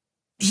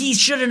 he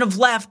shouldn't have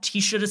left,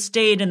 he should have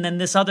stayed, and then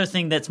this other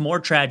thing that's more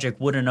tragic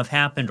wouldn't have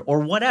happened or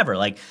whatever.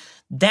 Like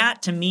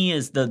that to me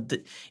is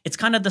it's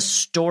kind of the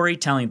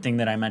storytelling thing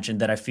that I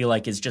mentioned that I feel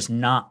like is just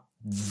not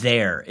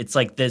there. It's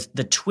like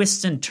the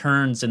twists and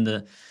turns and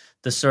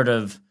the sort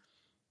of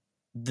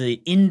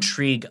the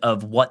intrigue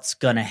of what's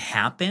going to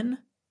happen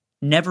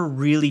never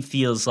really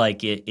feels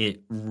like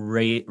it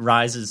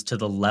rises to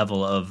the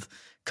level of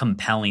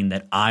compelling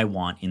that I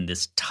want in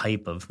this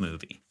type of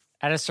movie.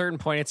 At a certain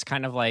point, it's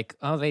kind of like,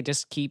 they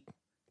just keep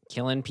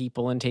killing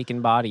people and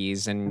taking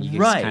bodies, and you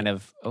right. just kind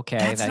of, okay,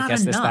 That's I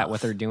guess enough. that's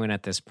what they're doing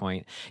at this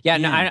point. Yeah.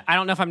 No, I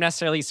don't know if I'm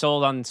necessarily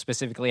sold on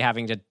specifically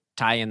having to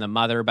tie in the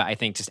mother, but I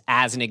think just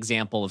as an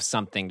example of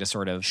something to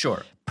sort of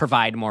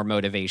provide more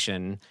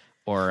motivation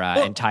or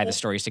and tie the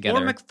stories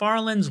together. Or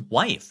McFarlane's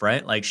wife,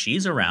 right? Like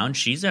she's around,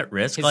 she's at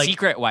risk. His like,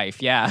 secret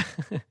wife, yeah.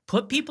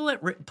 put people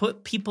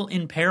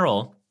in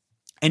peril,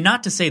 and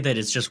not to say that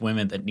it's just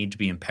women that need to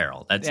be in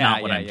peril. That's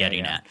not what I'm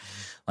getting at.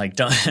 Like,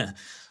 don't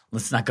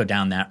let's not go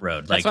down that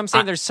road. That's what I'm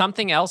saying. There's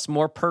something else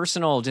more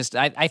personal. Just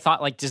I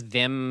thought like just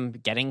them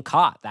getting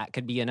caught, that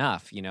could be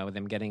enough.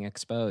 Them getting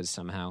exposed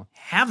somehow.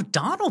 Have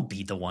Donald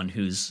be the one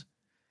who's,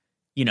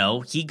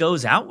 he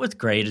goes out with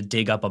Gray to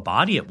dig up a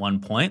body at one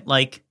point.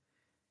 Like,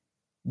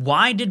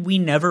 why did we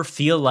never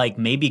feel like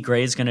maybe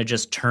Gray's going to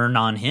just turn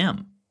on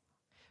him?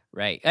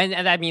 Right.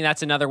 And I mean,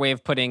 that's another way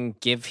of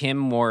give him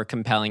more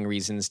compelling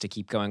reasons to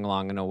keep going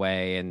along in a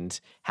way and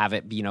have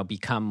it,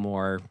 become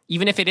more,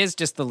 even if it is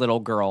just the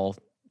little girl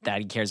that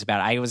he cares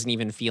about. I wasn't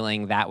even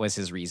feeling that was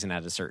his reason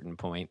at a certain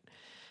point.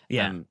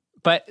 Yeah.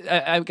 But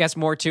I guess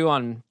more too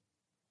on,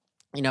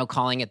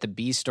 calling it the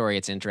B story.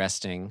 It's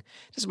interesting.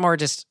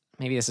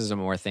 Maybe this is a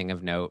more thing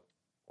of note,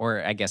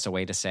 or I guess a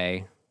way to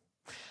say,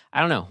 I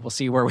don't know. We'll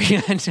see where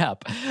we end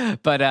up.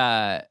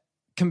 But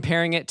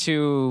comparing it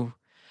to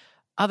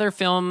other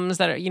films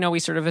that we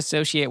sort of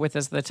associate with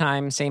as the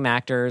time, same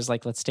actors,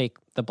 like let's take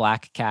The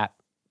Black Cat,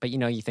 but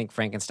you think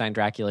Frankenstein,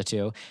 Dracula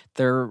too.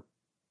 There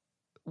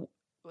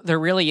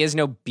really is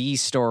no B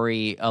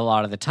story a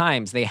lot of the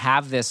times. They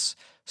have this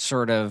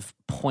sort of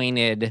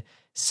pointed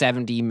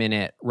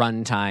 70-minute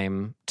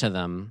runtime to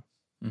them.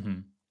 Mm-hmm.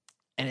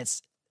 And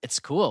it's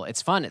cool.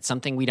 It's fun. It's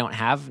something we don't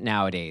have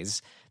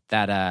nowadays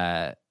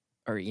that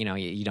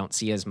you don't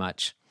see as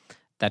much.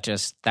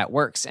 That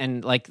works.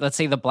 And like, let's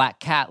say The Black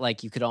Cat,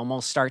 like you could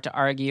almost start to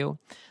argue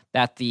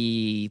that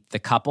the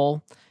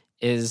couple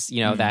is,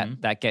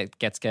 that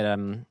gets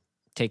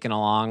taken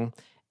along.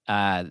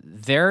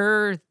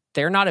 They're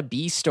not a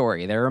B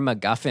story. They're a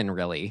MacGuffin,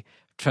 really.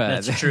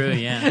 That's true.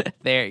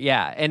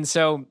 Yeah. And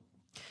so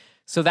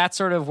that's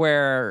sort of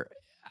where,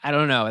 I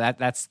don't know,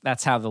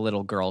 that's how the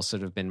little girl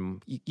sort of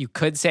been. You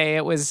could say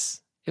it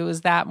was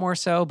that more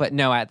so, but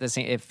no, at the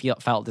same, it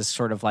felt this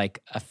sort of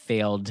like a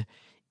failed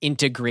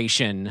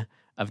integration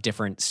of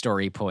different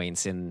story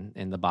points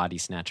in the Body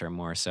Snatcher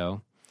more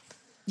so.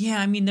 Yeah,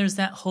 I mean, there's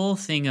that whole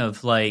thing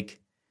of like,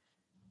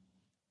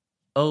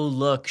 oh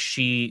look,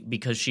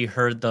 because she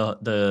heard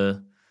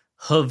the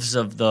hooves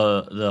of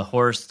the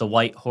horse, the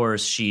white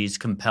horse, she's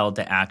compelled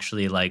to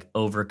actually like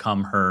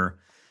overcome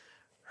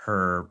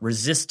her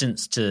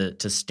resistance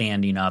to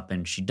standing up,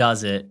 and she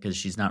does it because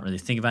she's not really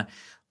thinking about it.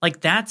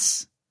 Like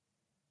that's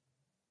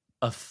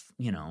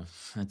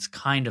it's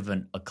kind of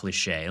a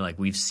cliche. Like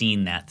we've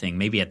seen that thing.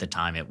 Maybe at the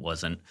time it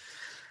wasn't.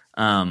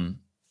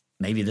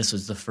 Maybe this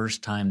was the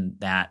first time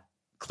that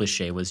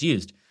cliche was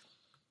used.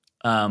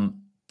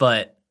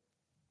 But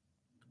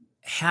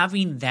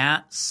having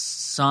that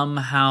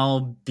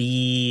somehow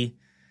be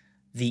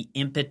the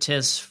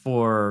impetus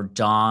for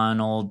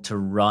Donald to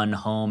run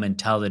home and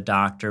tell the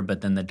doctor, but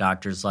then the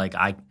doctor's like,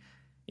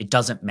 it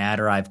doesn't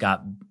matter. I've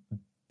got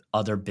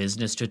other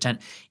business to attend.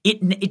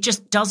 It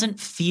just doesn't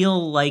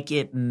feel like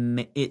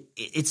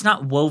it's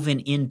not woven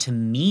in to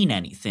mean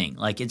anything.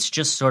 Like it's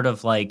just sort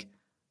of like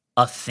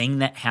a thing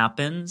that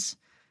happens,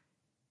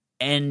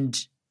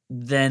 and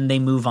then they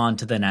move on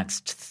to the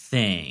next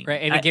thing.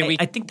 Right. And again,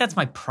 I think that's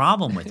my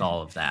problem with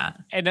all of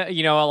that. And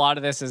a lot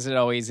of this, as it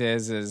always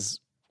is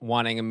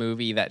wanting a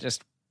movie that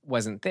just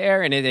wasn't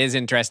there. And it is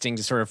interesting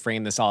to sort of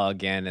frame this all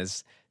again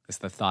as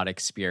the thought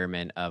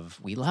experiment of,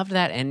 we loved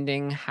that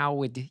ending. How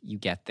would you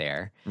get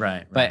there?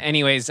 Right. But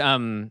anyways,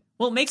 well,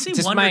 it makes me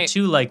wonder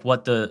too, like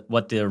what the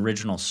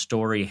original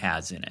story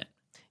has in it.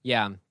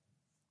 Yeah.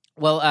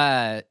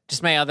 Well,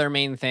 just my other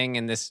main thing,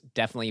 and this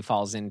definitely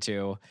falls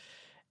into,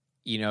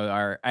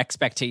 our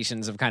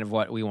expectations of kind of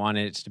what we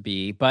wanted it to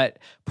be. But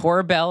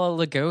poor Bela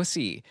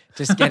Lugosi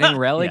just getting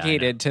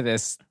relegated to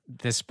this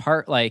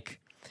part. Like,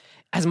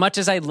 as much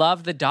as I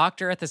love the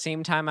Doctor, at the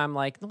same time, I'm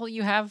like, well,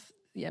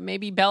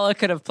 maybe Bella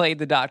could have played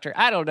the Doctor.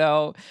 I don't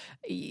know.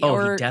 He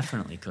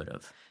definitely could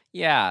have.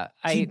 Yeah.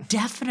 He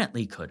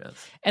definitely could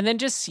have. And then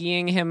just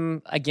seeing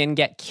him again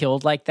get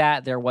killed like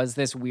that, there was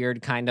this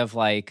weird kind of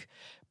like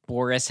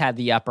Boris had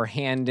the upper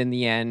hand in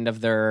the end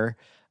of their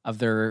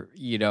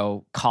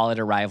call it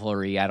a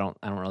rivalry. I don't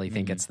really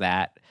think it's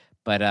that.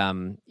 But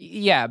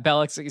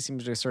Bella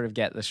seems to sort of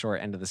get the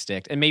short end of the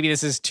stick. And maybe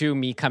this is too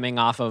me coming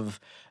off of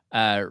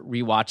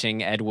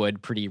rewatching Ed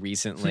Wood pretty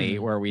recently,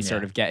 where we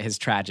sort of get his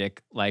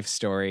tragic life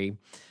story,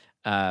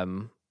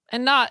 and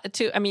not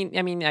too. I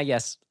mean, I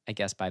guess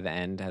by the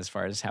end, as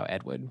far as how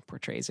Ed Wood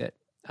portrays it.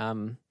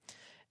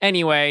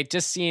 Anyway,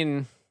 just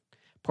seeing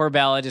poor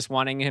Bella, just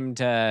wanting him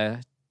to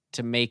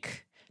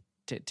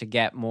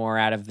get more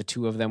out of the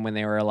two of them when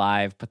they were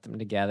alive, put them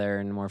together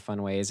in more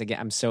fun ways. Again,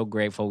 I'm so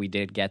grateful we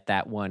did get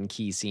that one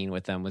key scene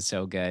with them, was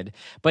so good.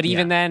 But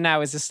even then, I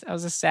was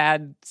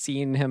sad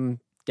seeing him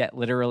get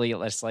literally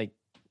just like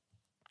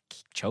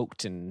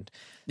choked and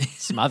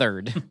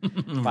smothered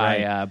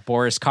by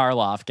Boris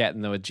Karloff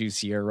getting the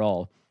juicier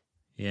role.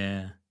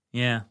 Yeah.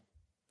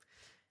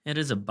 It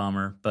is a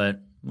bummer, but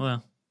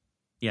well,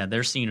 yeah,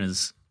 their scene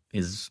is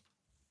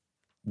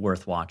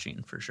worth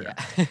watching for sure.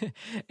 Yeah.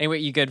 Anyway,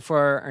 you good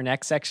for our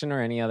next section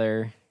or any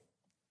other?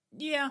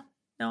 Yeah.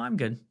 No, I'm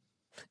good.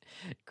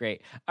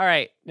 Great. All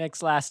right.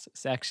 Last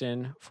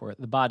section for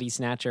the Body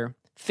Snatcher.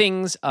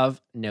 Things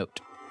of note.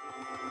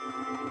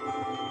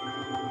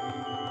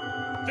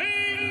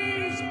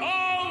 Things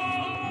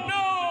of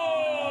note!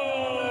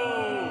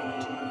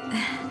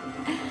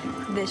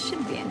 This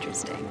should be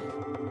interesting.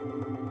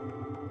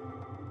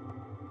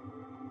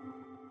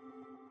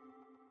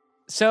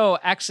 So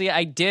actually,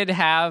 I did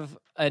have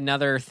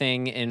another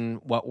thing in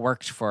what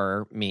worked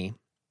for me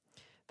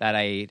that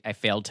I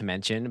failed to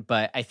mention,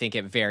 but I think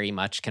it very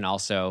much can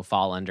also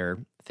fall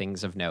under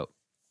things of note.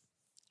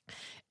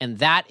 And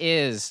that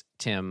is,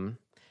 Tim,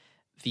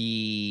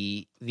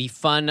 the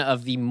fun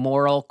of the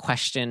moral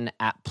question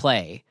at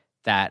play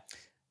that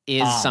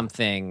is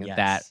something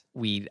that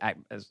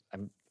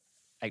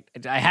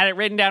I had it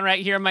written down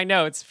right here in my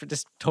notes.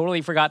 Just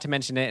totally forgot to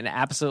mention it, and it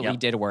absolutely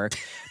did work.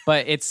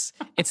 But it's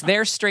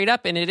there straight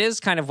up, and it is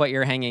kind of what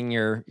you're hanging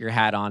your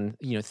hat on,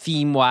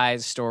 theme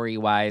wise, story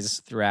wise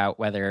throughout.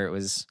 Whether it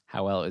was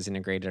how well it was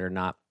integrated or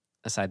not,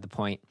 aside the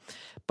point.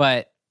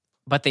 But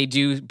they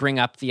do bring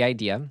up the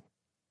idea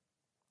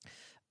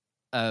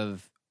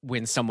of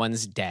when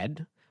someone's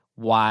dead,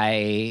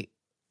 why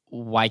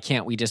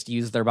can't we just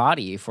use their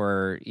body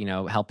for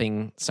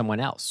helping someone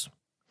else?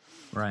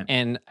 Right.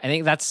 And I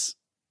think that's,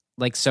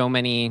 like so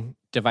many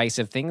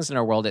divisive things in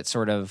our world, it's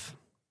sort of,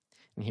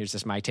 and here's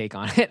just my take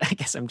on it, I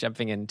guess I'm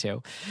jumping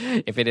into,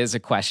 if it is a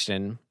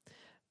question,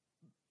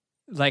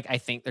 like I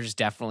think there's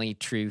definitely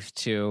truth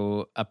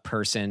to a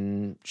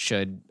person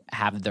should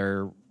have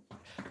their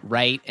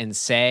write and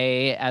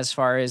say as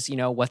far as,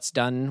 what's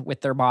done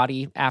with their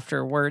body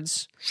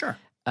afterwards. Sure.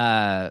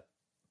 But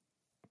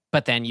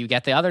then you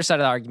get the other side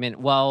of the argument.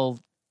 Well,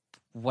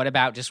 what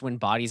about just when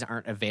bodies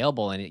aren't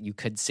available and you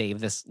could save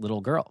this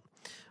little girl?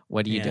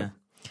 What do you do?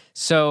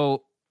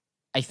 So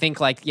I think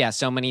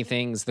so many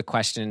things, the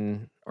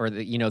question or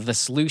the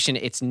solution,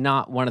 it's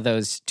not one of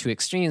those two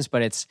extremes,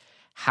 but it's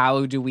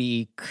how do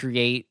we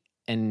create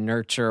and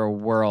nurture a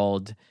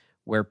world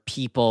where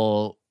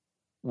people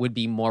would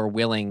be more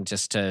willing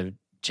just to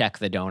check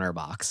the donor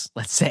box,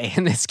 let's say,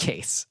 in this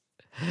case.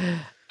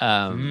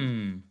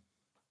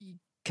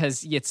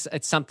 Because it's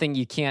something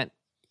you can't,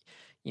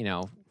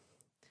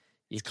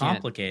 it's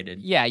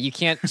complicated. Yeah, you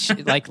can't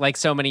like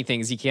so many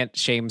things. You can't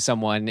shame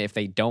someone if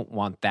they don't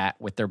want that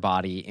with their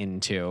body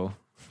into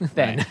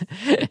then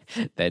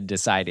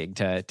deciding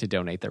to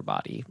donate their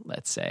body,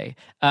 let's say.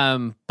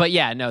 But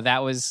yeah, no,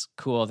 that was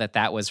cool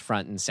that was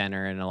front and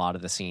center in a lot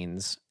of the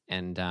scenes,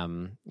 and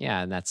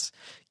and that's,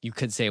 you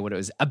could say, what it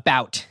was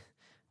about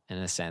in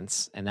a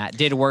sense, and that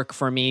did work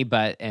for me.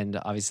 And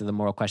obviously, the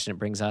moral question it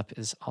brings up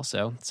is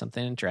also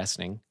something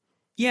interesting.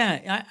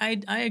 Yeah,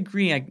 I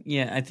agree.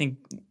 I think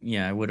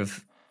I would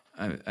have.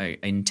 I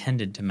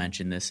intended to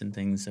mention this in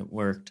things that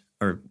worked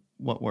or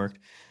what worked.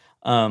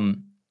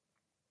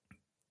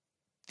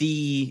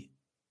 The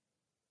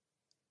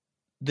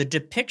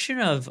depiction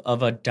of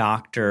a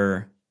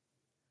doctor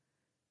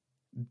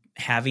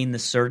having the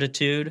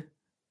certitude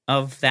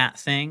of that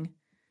thing,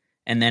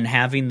 and then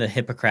having the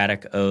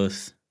Hippocratic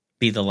Oath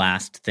be the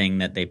last thing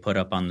that they put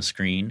up on the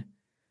screen,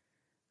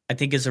 I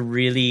think is a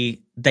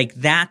really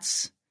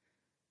that's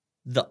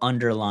the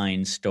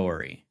underlying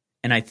story.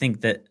 And I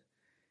think that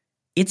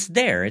it's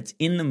there. It's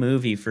in the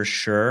movie for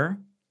sure.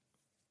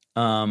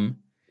 And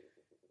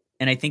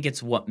I think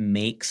it's what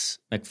makes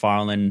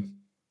McFarlane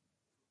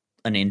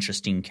an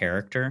interesting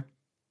character.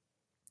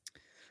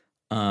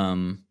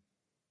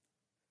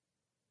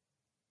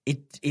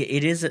 It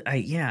is, I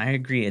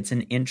agree. It's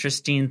an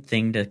interesting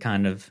thing to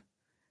kind of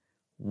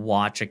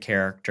watch a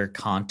character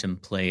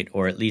contemplate,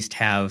 or at least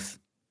have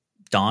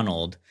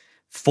Donald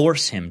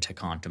force him to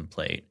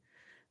contemplate,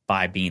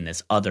 by being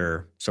this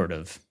other sort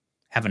of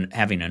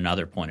having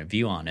another point of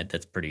view on it.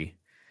 That's pretty.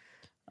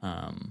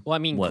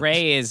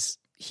 Gray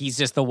he's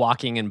just the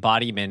walking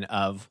embodiment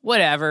of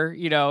whatever,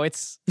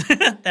 it's.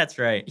 That's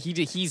right.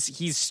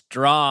 He's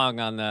strong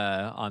on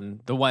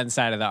the one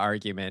side of the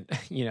argument.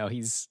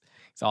 He's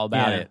all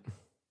about it.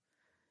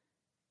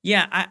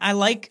 Yeah, I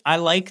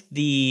like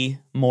the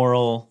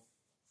moral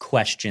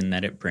question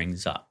that it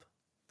brings up.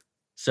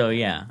 So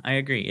yeah, I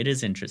agree. It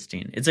is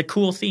interesting. It's a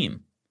cool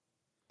theme.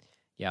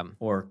 Yeah.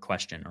 Or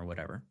question or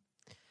whatever.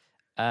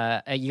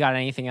 You got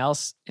anything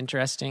else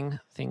interesting,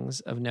 things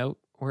of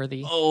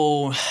noteworthy?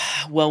 Oh,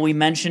 well, we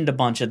mentioned a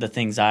bunch of the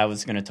things I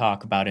was going to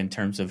talk about in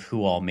terms of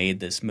who all made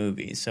this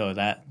movie. So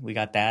that we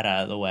got that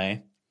out of the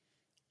way.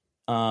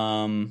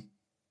 No,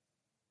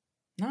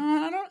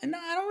 I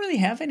don't really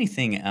have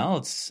anything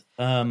else.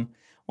 One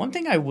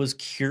thing I was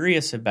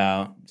curious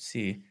about, let's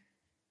see,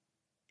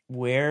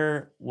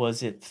 where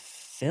was it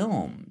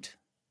filmed?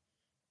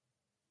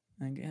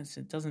 I guess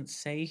it doesn't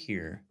say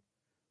here.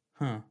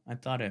 I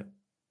thought it.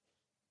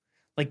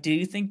 Do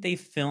you think they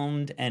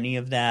filmed any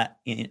of that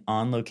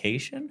on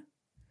location?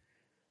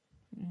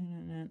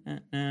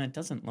 It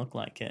doesn't look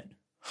like it.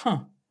 I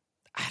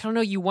don't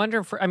know. You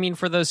wonder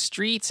for those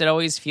streets, it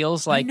always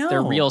feels like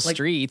they're real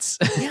streets.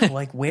 Yeah,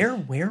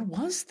 where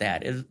was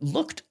that? It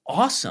looked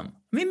awesome.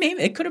 I mean,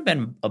 maybe it could have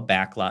been a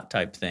backlot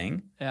type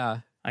thing. Yeah,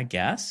 I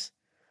guess.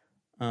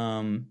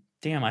 Damn,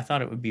 I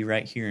thought it would be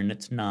right here, and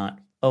it's not.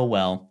 Oh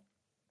well.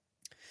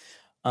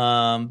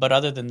 But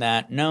other than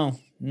that,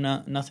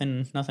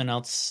 nothing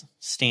else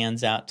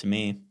stands out to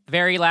me.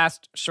 Very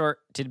last short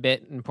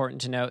tidbit,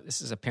 important to note,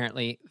 this is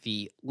apparently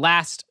the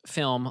last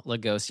film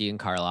Lugosi and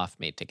Karloff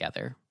made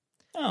together.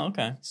 Oh,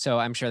 okay. So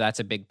I'm sure that's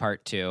a big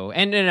part too.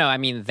 And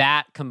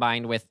that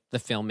combined with the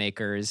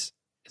filmmakers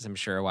is, I'm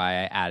sure, why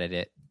I added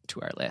it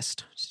to our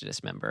list, just to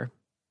dismember.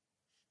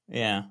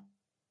 Yeah.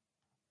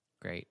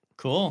 Great.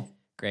 Cool.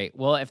 Great.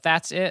 Well, if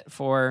that's it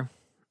for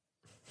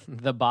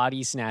The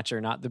Body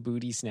Snatcher, not The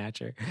Booty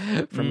Snatcher,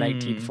 from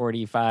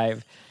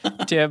 1945.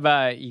 Tim,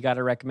 you got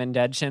a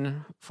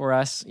recommendation for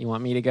us? You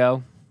want me to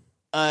go?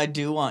 I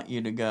do want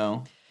you to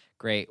go.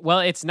 Great. Well,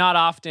 it's not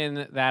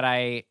often that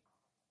I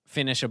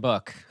finish a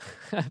book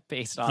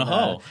based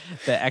on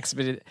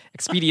the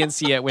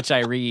expediency at which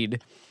I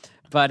read.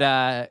 But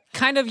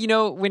kind of,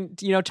 when,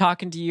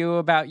 talking to you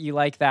about you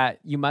like that,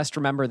 You Must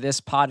Remember This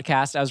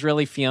podcast, I was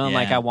really feeling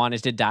like I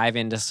wanted to dive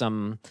into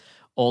some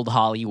old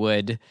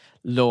Hollywood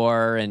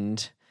lore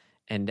and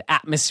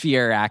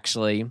atmosphere,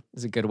 actually,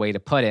 is a good way to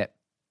put it.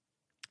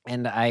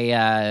 And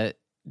I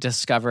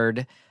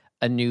discovered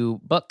a new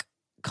book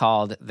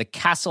called The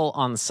Castle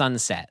on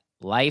Sunset: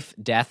 Life,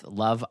 Death,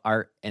 Love,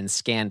 Art, and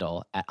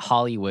Scandal at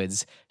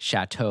Hollywood's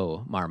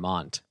Chateau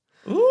Marmont.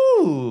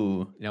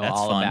 Ooh, that's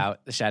all fun.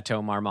 About the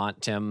Chateau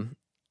Marmont, Tim.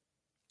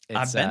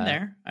 I've been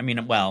there. I mean,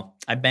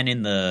 I've been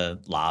in the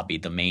lobby,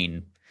 the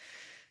main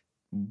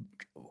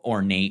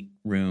ornate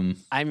room.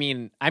 I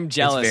mean, I'm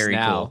jealous very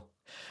now. Cool.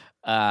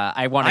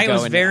 I want to go. I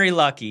was very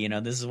lucky. You know,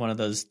 this is one of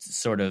those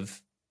sort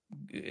of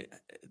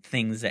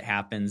things that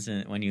happens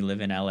when you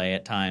live in LA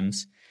at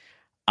times.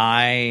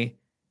 I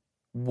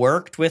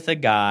worked with a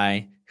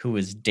guy who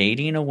was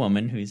dating a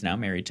woman who he's now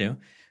married to,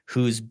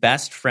 whose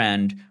best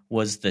friend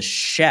was the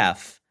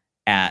chef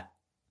at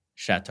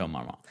Chateau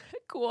Marmont.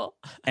 Cool.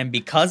 And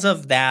because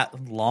of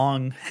that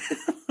long,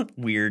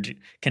 weird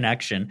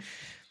connection,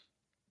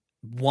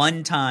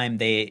 one time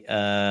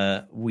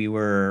we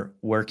were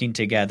working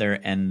together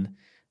and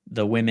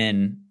the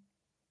women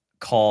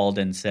called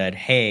and said,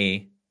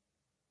 "Hey,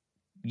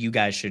 you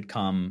guys should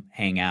come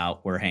hang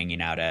out. We're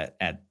hanging out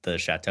at the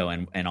chateau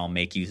and I'll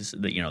make you,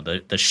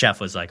 the chef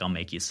was like, I'll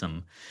make you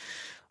some."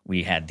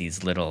 We had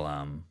these little,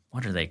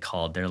 what are they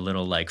called? They're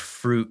little like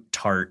fruit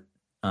tart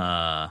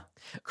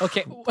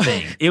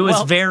thing. It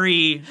was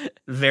very,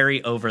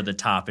 very over the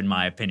top in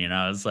my opinion.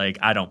 I was like,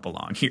 I don't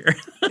belong here.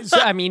 So,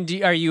 I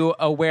mean, are you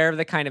aware of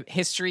the kind of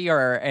history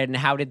and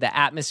how did the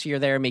atmosphere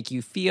there make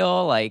you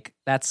feel? Like,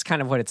 that's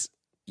kind of what it's.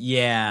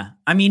 Yeah.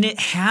 I mean,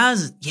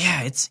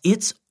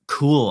 it's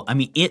cool. I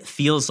mean, it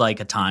feels like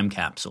a time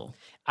capsule.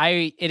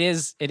 It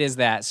is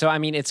that. So, I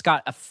mean, it's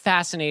got a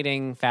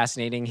fascinating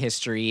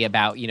history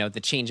about,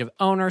 the change of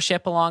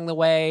ownership along the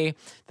way,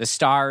 the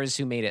stars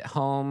who made it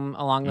home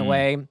along the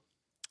way.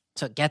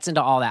 So it gets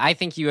into all that. I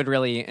think you would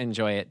really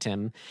enjoy it,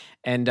 Tim.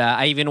 And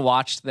I even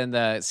watched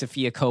the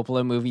Sofia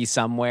Coppola movie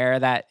Somewhere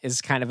that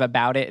is kind of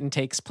about it and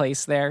takes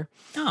place there.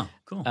 Oh,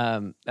 cool.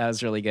 That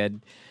was really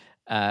good.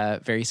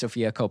 Very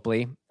Sofia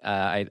Coppola.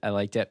 I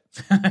liked it.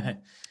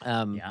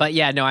 But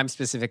yeah, no, I'm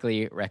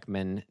specifically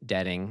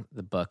recommending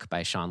the book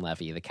by Sean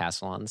Levy, The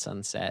Castle on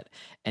Sunset.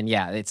 And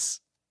yeah, it's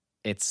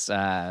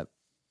I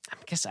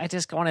guess I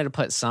just wanted to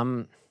put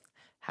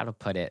how to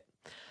put it,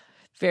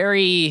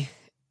 very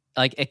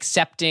like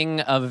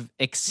accepting of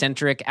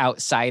eccentric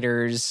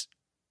outsiders,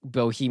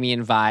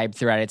 bohemian vibe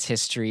throughout its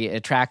history.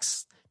 It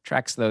tracks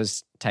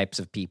those types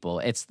of people.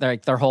 It's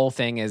like their whole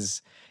thing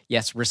is,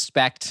 yes,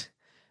 respect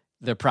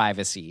the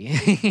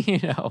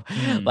privacy,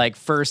 like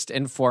first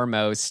and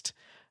foremost.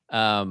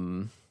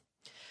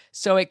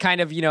 So it kind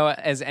of,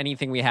 as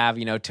anything we have,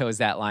 toes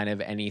that line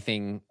of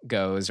anything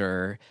goes,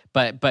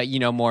 but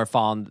more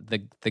fall on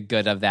the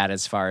good of that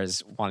as far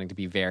as wanting to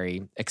be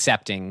very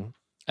accepting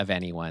of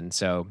anyone.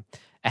 So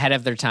ahead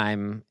of their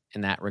time in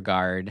that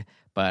regard,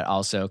 but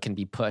also can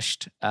be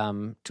pushed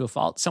to a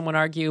fault, some would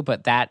argue.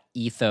 But that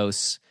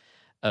ethos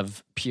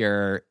of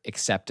pure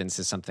acceptance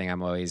is something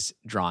I'm always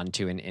drawn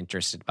to and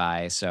interested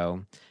by.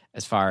 So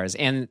as far as,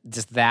 and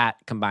just that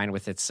combined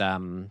with its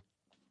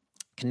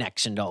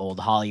connection to old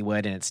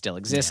Hollywood and it's still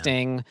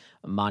existing,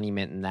 a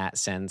monument in that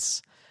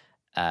sense.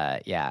 I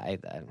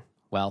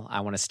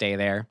want to stay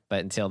there.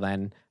 But until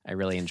then, I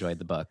really enjoyed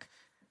the book.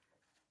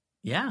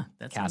 Yeah,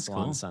 that sounds Castle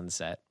cool. on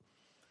Sunset.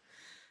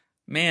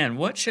 Man,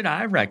 what should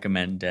I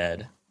recommend,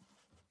 Dad?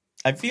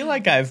 I feel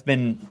like I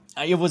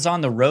was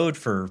on the road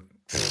for,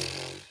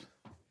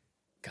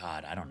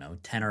 God, I don't know,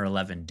 10 or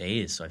 11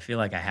 days. So I feel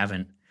like I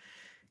haven't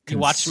You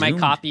watched my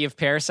copy of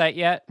Parasite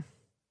yet?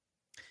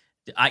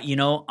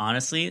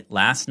 Honestly,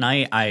 last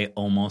night I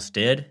almost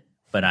did,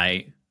 but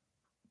I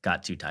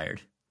got too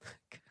tired.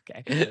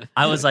 Okay.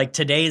 I was like,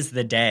 today's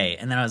the day.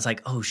 And then I was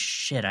like, oh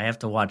shit, I have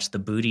to watch The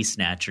Booty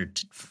Snatcher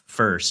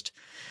first.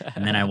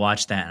 And then I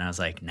watched that and I was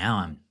like, now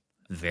I'm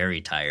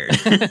very tired.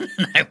 And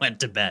I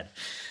went to bed.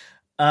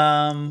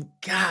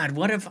 God,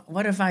 what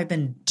have I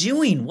been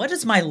doing? What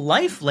is my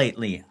life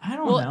lately? I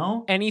don't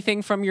know.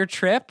 Anything from your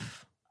trip?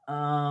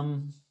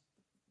 God,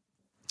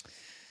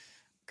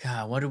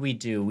 what do we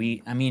do?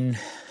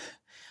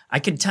 I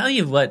could tell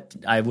you what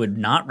I would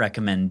not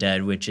recommend,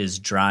 Dead, which is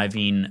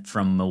driving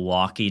from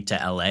Milwaukee to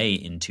LA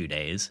in 2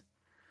 days.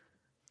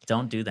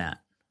 Don't do that.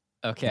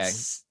 Okay.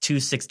 It's 2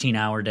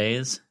 16-hour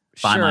days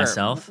by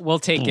myself. We'll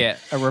take it.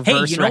 A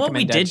reverse Hey, you know what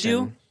we did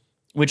recommendation. do?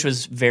 Which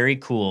was very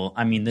cool.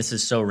 I mean, this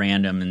is so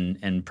random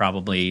and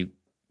probably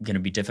going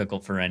to be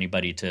difficult for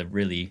anybody to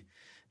really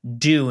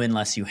do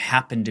unless you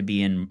happen to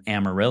be in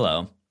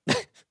Amarillo.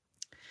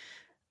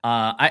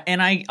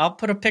 I'll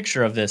put a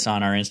picture of this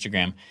on our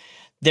Instagram.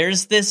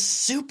 There's this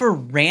super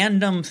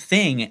random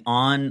thing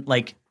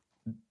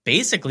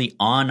basically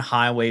on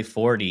Highway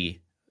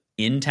 40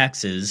 in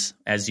Texas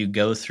as you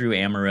go through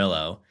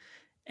Amarillo,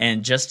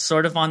 and just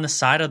sort of on the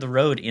side of the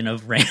road in a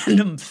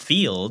random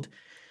field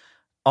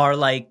are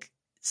like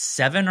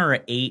 7 or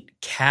 8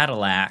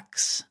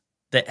 Cadillacs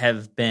that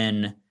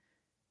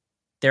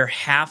they're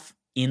half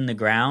in the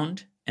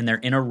ground and they're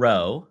in a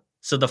row.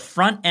 So the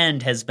front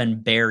end has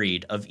been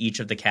buried of each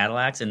of the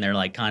Cadillacs, and they're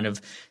like kind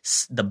of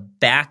the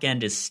back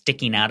end is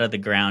sticking out of the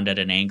ground at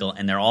an angle,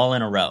 and they're all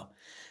in a row.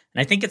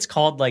 And I think it's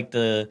called like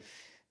the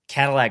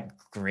Cadillac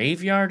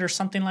Graveyard or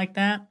something like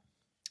that.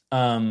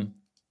 I'll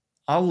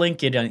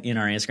link it in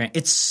our Instagram.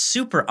 It's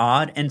super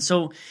odd. And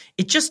so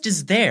it just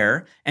is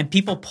there, and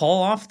people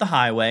pull off the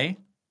highway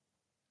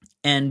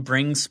and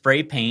bring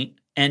spray paint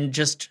and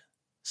just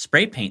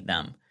spray paint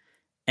them.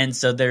 And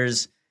so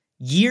there's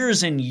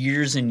years and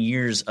years and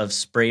years of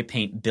spray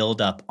paint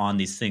buildup on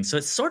these things. So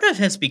it sort of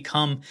has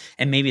become,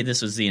 and maybe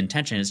this was the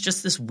intention, it's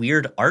just this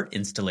weird art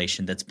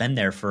installation that's been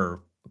there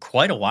for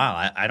quite a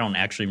while.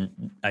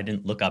 I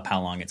didn't look up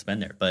how long it's been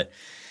there, but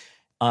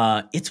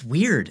it's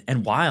weird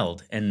and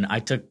wild. And I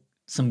took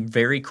some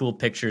very cool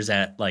pictures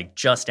at like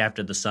just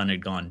after the sun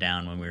had gone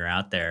down when we were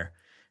out there.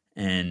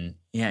 And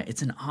yeah,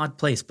 it's an odd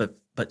place, but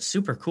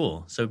super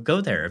cool. So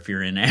go there if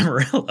you're in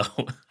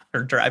Amarillo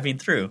or driving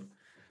through.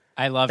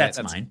 I love That's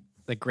it. That's mine.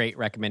 The great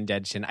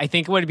recommendation. I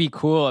think it would be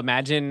cool.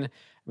 Imagine,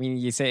 I mean,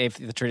 you say if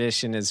the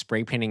tradition is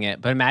spray painting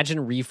it, but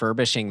imagine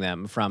refurbishing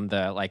them from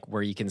the like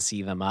where you can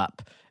see them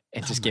up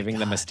and just giving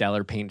them a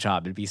stellar paint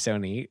job. It'd be so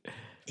neat.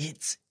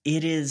 It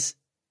is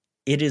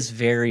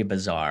very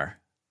bizarre.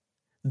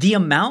 The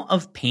amount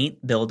of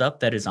paint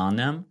buildup that is on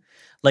them,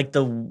 like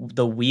the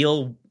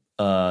wheels,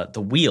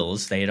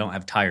 they don't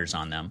have tires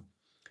on them.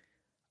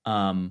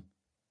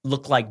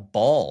 Look like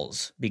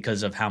balls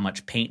because of how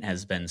much paint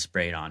has been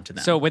sprayed onto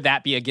them. So would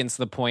that be against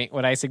the point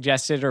what I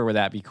suggested, or would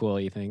that be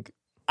cool, you think?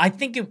 I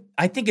think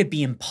it'd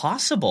be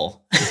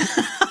impossible.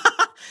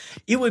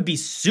 It would be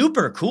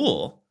super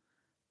cool,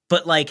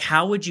 but like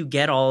how would you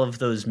get all of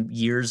those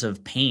years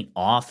of paint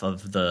off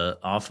of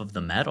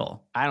the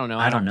metal? I don't know.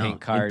 I don't know. Paint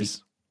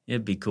cars.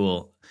 It'd be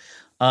cool.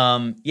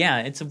 Yeah,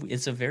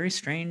 it's a very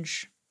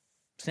strange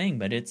thing,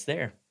 but it's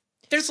there.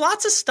 There's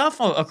lots of stuff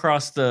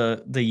across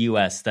the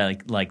U.S.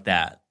 that like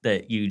that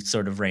you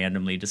sort of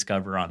randomly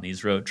discover on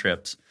these road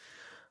trips.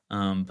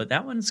 But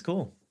that one's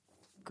cool.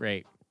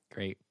 Great.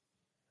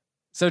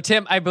 So,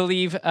 Tim, I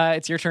believe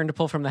it's your turn to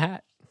pull from the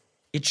hat.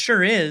 It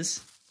sure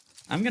is.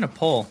 I'm going to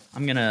pull.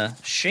 I'm going to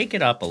shake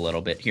it up a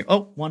little bit here.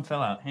 Oh, one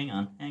fell out. Hang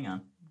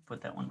on.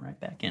 Put that one right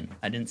back in.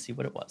 I didn't see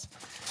what it was.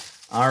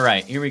 All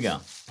right, here we go.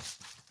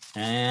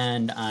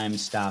 And I'm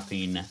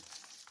stopping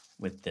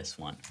with this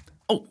one.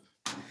 Oh,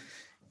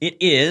 it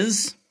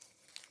is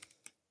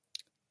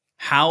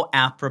How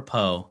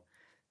Apropos,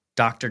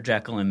 Dr.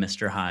 Jekyll and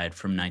Mr. Hyde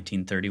from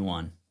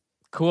 1931.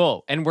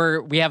 Cool. And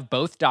we have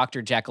both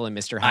Dr. Jekyll and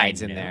Mr.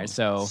 Hydes in there.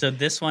 So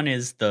this one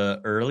is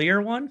the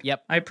earlier one?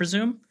 Yep. I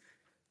presume?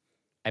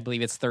 I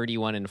believe it's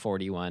 31 and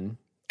 41.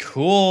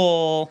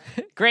 Cool.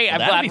 Great.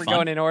 Well, I'm glad we're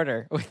going in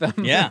order with them.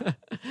 Yeah.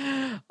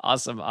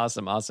 Awesome.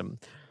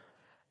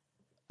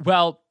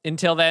 Well,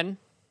 until then,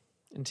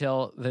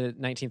 until the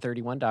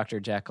 1931 Dr.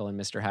 Jekyll and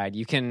Mr. Hyde,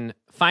 you can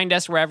find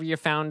us wherever you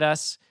found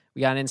us.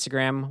 We got an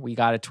Instagram. We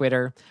got a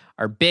Twitter.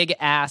 Our big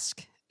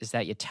ask is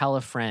that you tell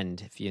a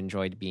friend if you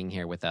enjoyed being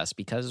here with us,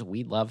 because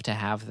we'd love to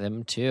have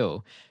them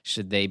too,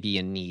 should they be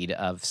in need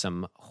of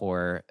some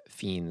horror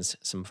fiends,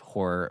 some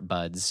horror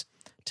buds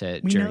to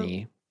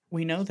journey.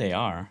 We know they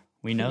are.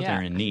 We know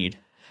they're in need.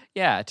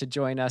 Yeah, to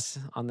join us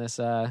on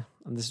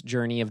this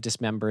journey of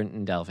dismemberment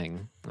and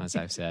delving, as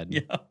I've said.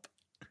 Yep.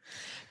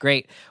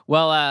 Great.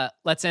 Well,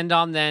 let's end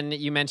on then.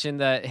 You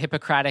mentioned the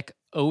Hippocratic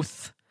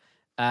Oath.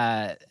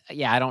 I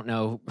don't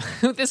know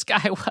who this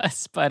guy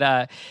was,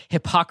 but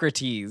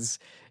Hippocrates.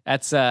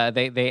 That's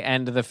they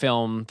end the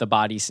film The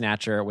Body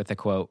Snatcher with a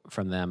quote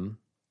from them.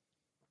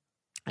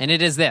 And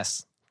it is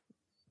this.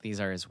 These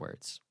are his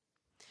words.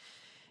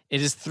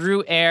 It is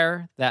through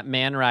air that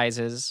man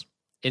rises.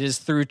 It is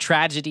through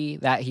tragedy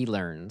that he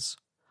learns.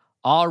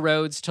 All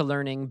roads to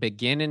learning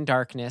begin in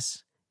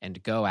darkness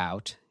and go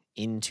out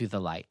into the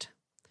light.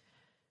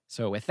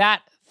 So with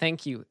that,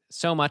 thank you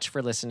so much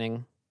for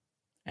listening.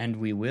 And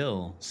we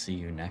will see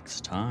you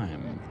next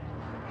time.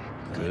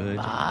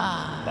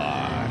 Goodbye.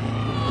 Bye.